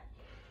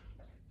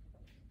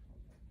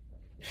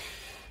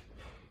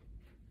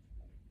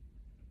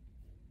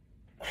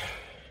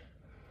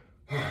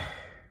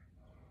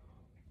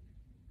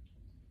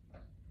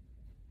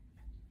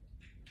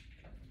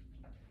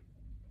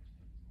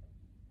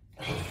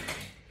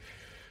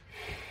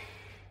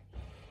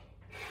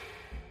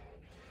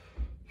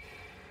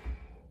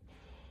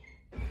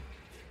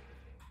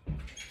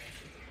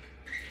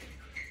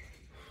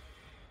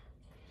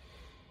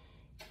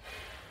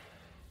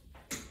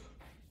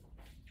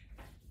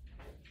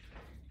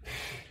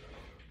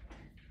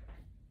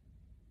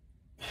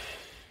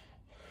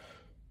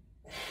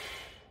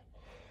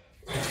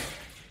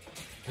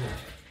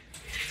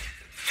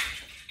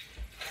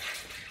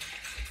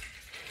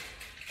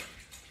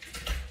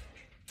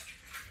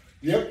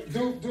 Yep,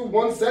 do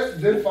one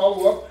set, then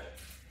follow up.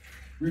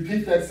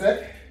 Repeat that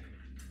set.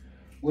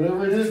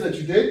 Whatever it is that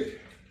you did.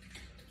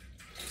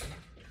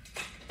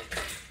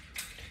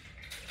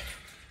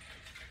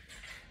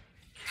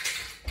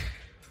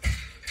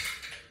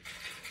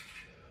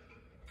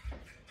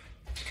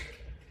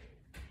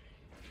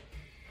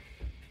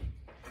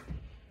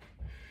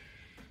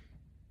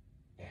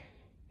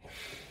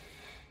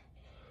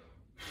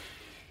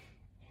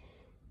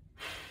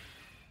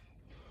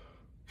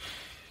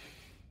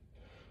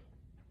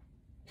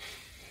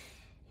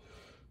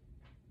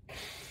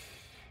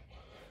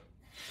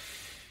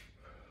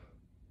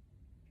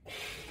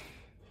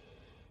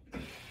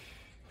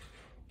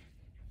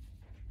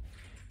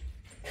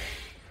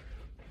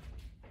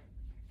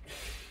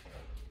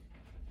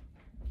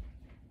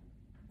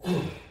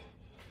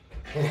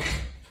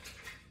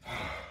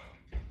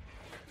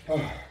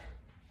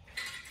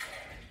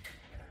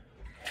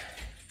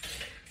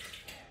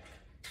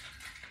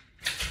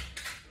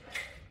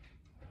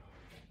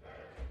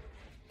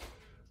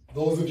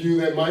 Those of you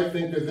that might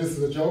think that this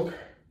is a joke,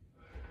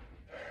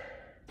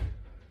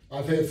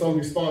 I've had some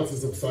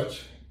responses of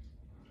such.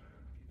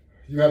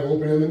 You have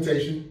open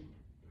invitation.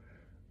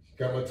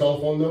 Got my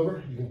telephone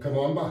number, you can come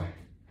on by.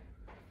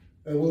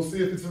 And we'll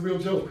see if it's a real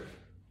joke.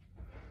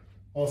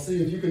 I'll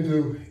see if you can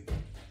do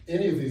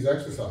any of these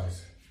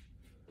exercises.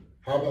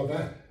 How about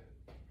that?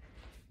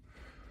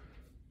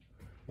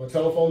 My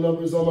telephone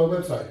number is on my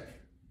website.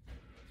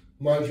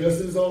 My address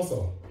is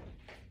also.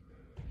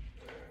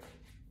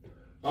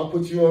 I'll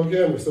put you on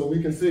camera so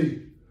we can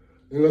see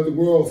and let the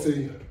world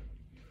see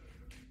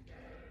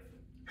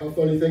how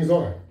funny things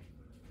are.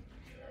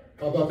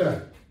 How about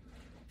that?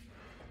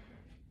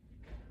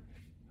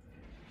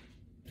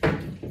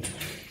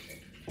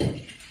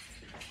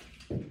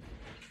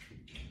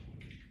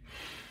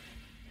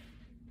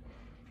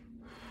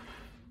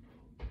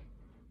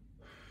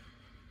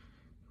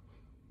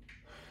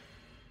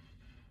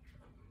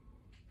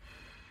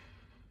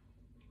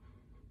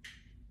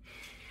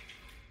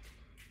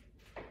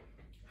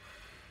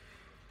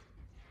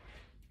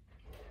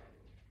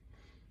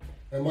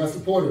 And my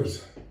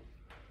supporters,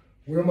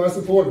 where are my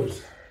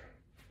supporters?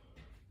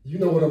 You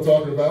know what I'm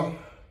talking about.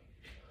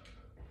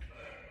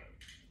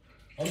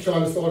 I'm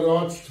trying to start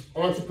an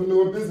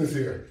entrepreneur business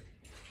here.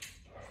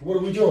 What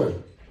are we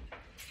doing?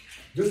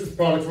 This is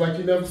products like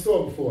you never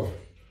saw before.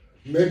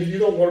 Maybe you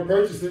don't want to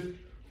purchase it,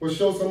 but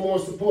show some more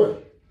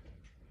support.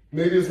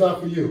 Maybe it's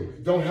not for you.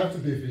 It don't have to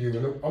be for you,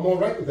 and I'm all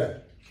right with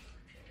that.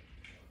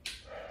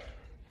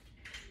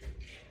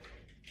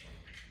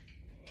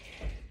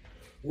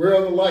 Where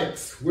are the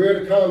likes? Where are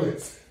the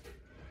comments?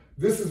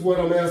 This is what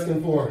I'm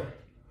asking for.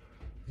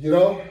 You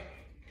know?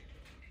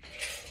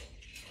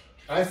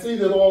 I see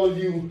that all of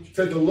you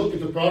take a look at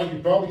the product.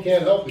 You probably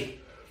can't help it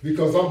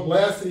because I'm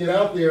blasting it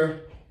out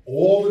there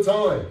all the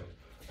time.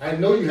 I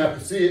know you have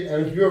to see it,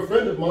 and if you're a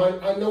friend of mine,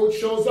 I know it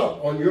shows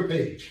up on your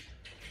page.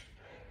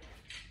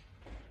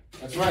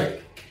 That's right.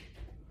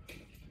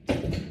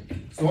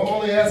 So I'm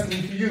only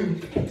asking for you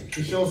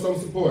to show some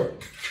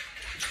support.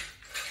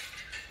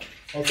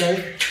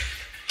 Okay?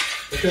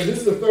 Okay, this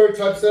is the third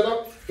type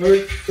setup.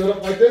 Third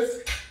setup like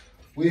this.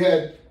 We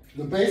had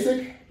the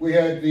basic, we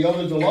had the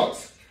other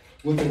deluxe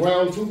with the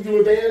round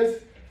tubular bands,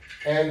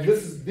 and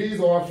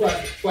these are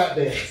flat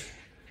bands.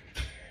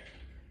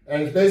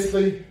 And it's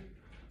basically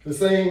the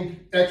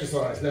same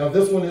exercise. Now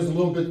this one is a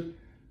little bit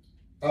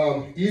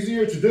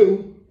easier to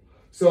do,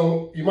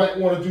 so you might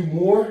want to do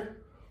more,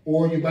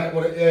 or you might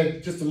want to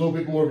add just a little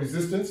bit more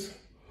resistance,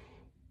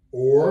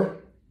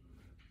 or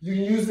you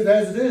can use it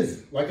as it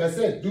is. Like I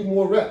said, do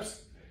more reps.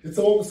 It's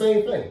all the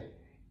same thing.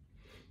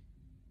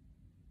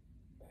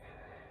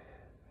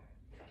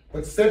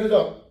 But set it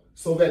up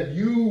so that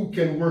you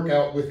can work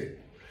out with it.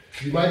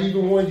 You might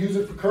even want to use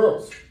it for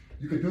curls.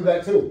 You could do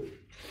that too.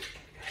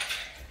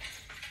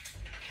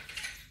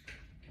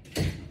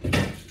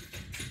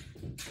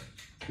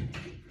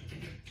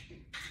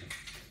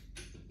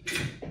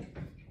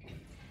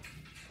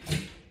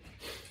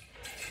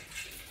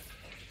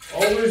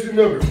 Always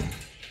remember,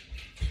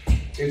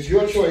 it's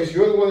your choice.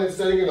 You're the one that's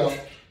setting it up.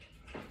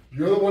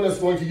 You're the one that's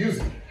going to use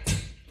it.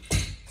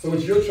 So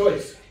it's your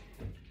choice.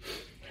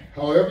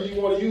 However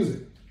you want to use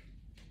it.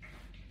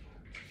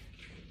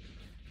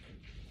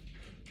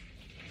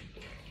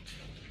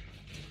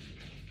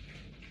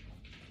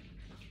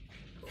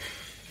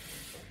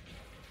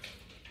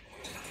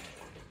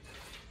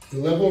 The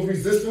level of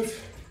resistance,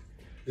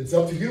 it's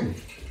up to you.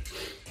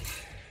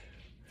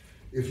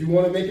 If you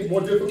want to make it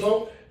more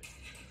difficult,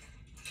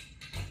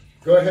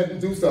 go ahead and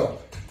do so.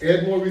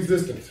 Add more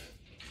resistance.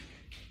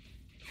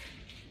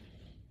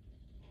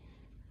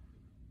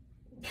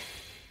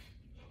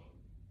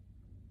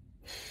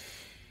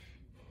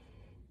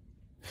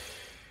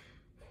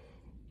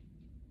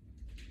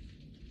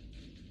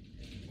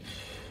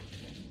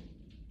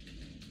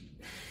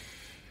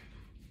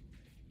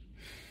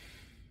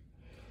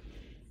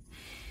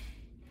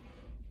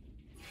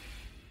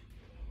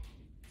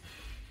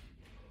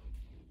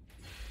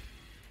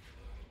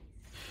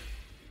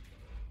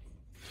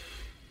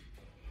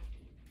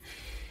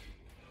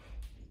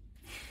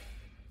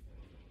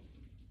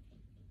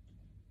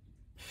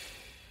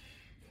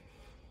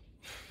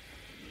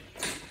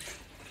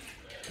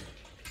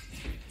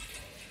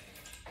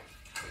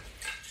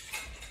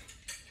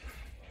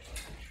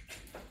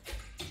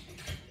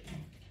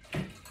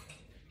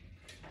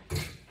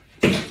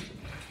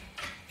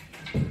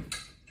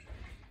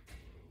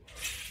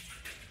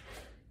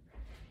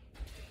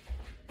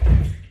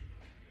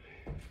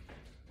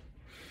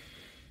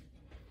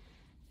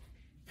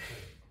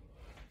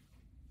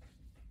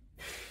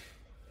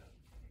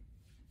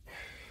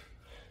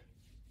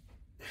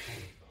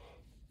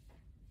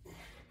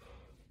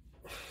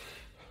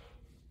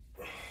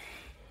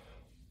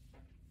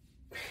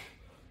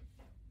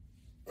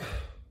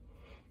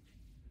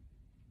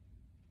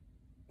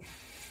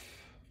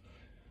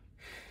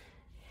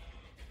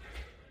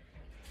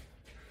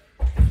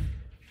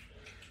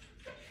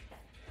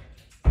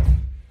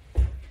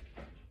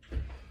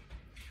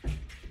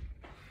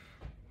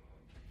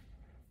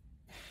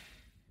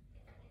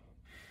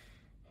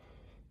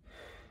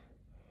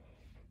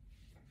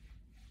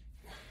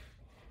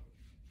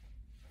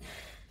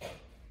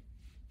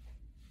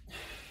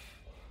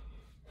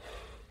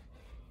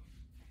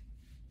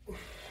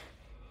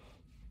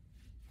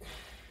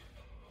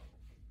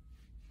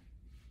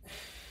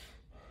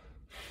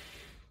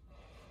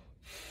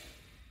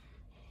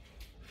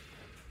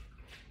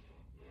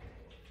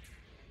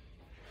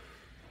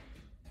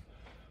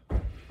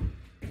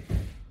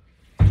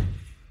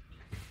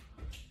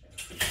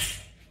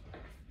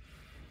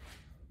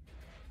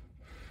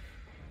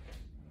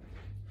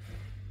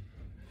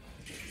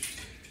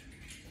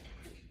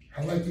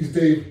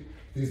 like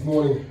these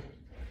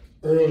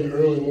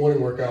early morning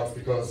workouts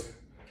because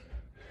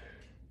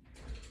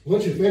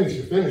once you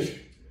finish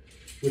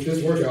with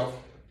this workout,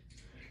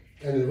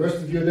 and the rest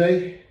of your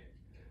day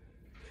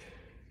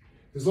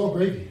is all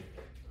gravy.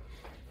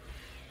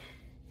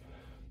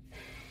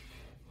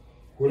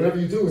 Whatever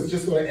you do is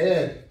just going to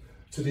add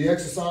to the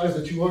exercise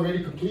that you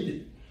already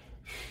completed.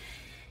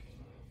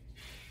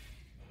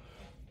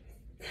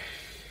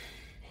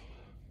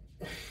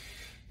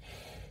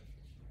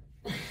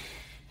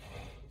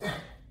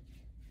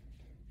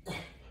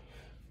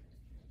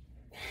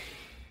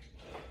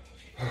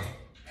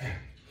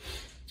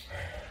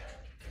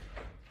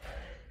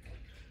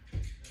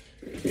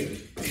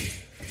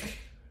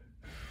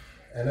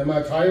 And am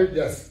I tired?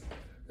 Yes.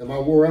 Am I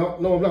wore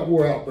out? No, I'm not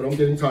wore out, but I'm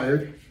getting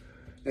tired.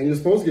 And you're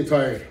supposed to get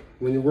tired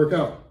when you work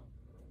out.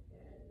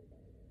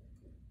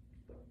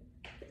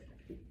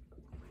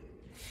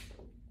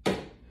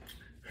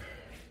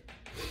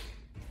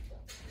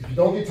 If you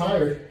don't get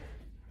tired,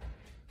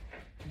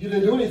 you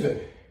didn't do anything.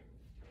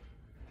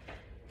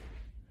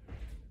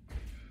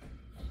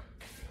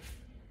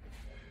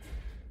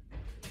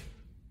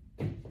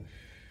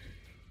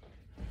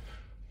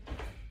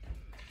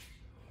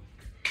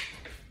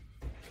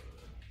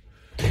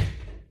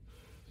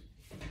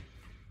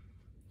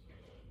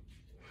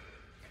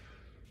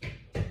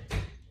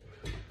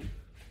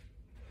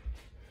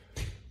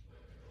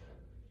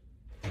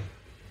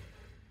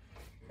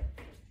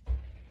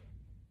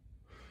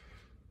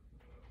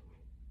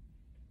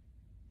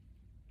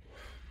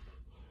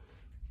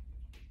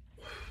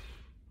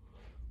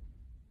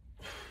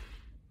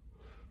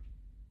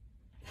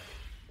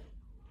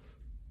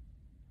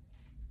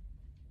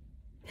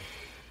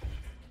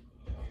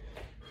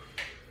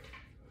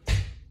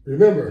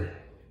 Remember,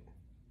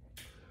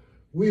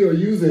 we are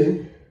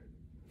using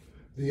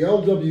the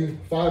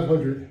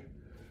LW500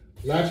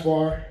 Latch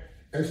bar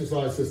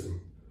exercise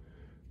system.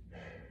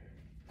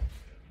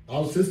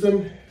 Our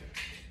system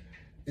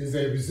is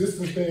a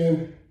resistance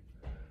band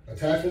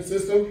attachment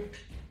system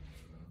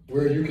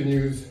where you can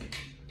use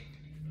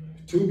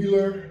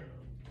tubular,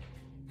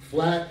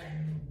 flat,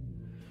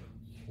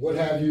 what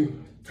have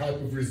you type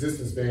of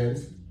resistance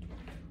bands.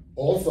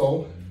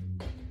 Also,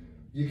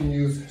 you can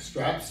use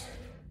straps,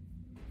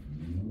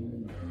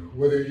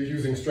 whether you're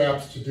using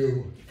straps to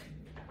do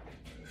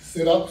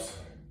sit-ups,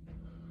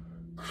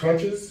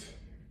 crunches,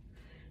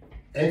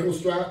 ankle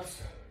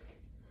straps,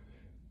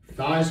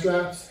 thigh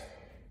straps.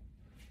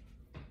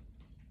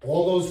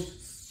 All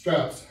those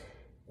straps,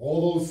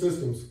 all those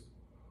systems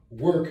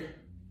work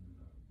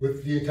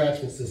with the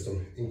attachment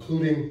system,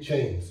 including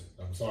chains.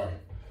 I'm sorry,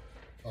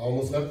 I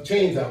almost left the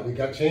chains out. We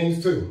got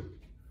chains too.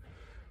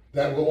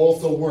 That will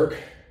also work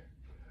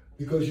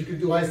because you can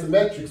do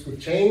isometrics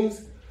with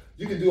chains.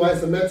 You can do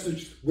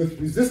isometrics with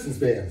resistance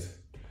bands.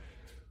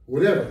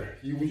 Whatever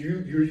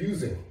you're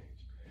using,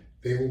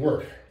 they will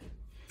work.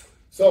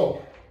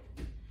 So,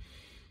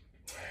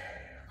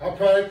 our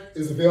product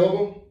is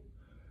available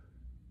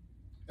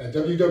at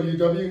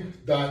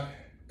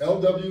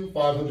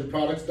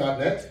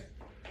www.lw500products.net.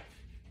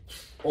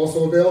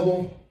 Also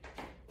available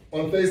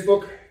on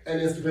Facebook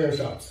and Instagram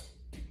shops.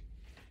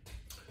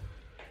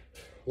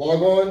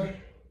 Log on,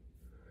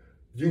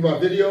 view my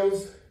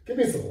videos, give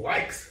me some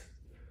likes.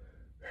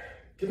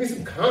 Give me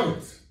some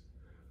comments,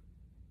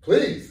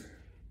 please.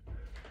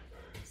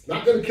 It's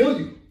not gonna kill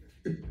you.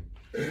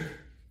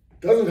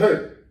 Doesn't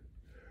hurt.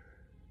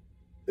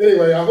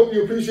 Anyway, I hope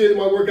you appreciated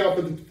my workout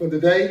for the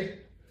day.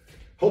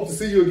 Hope to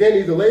see you again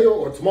either later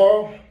or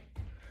tomorrow.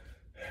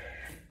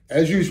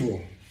 As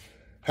usual,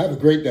 have a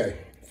great day.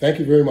 Thank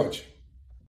you very much.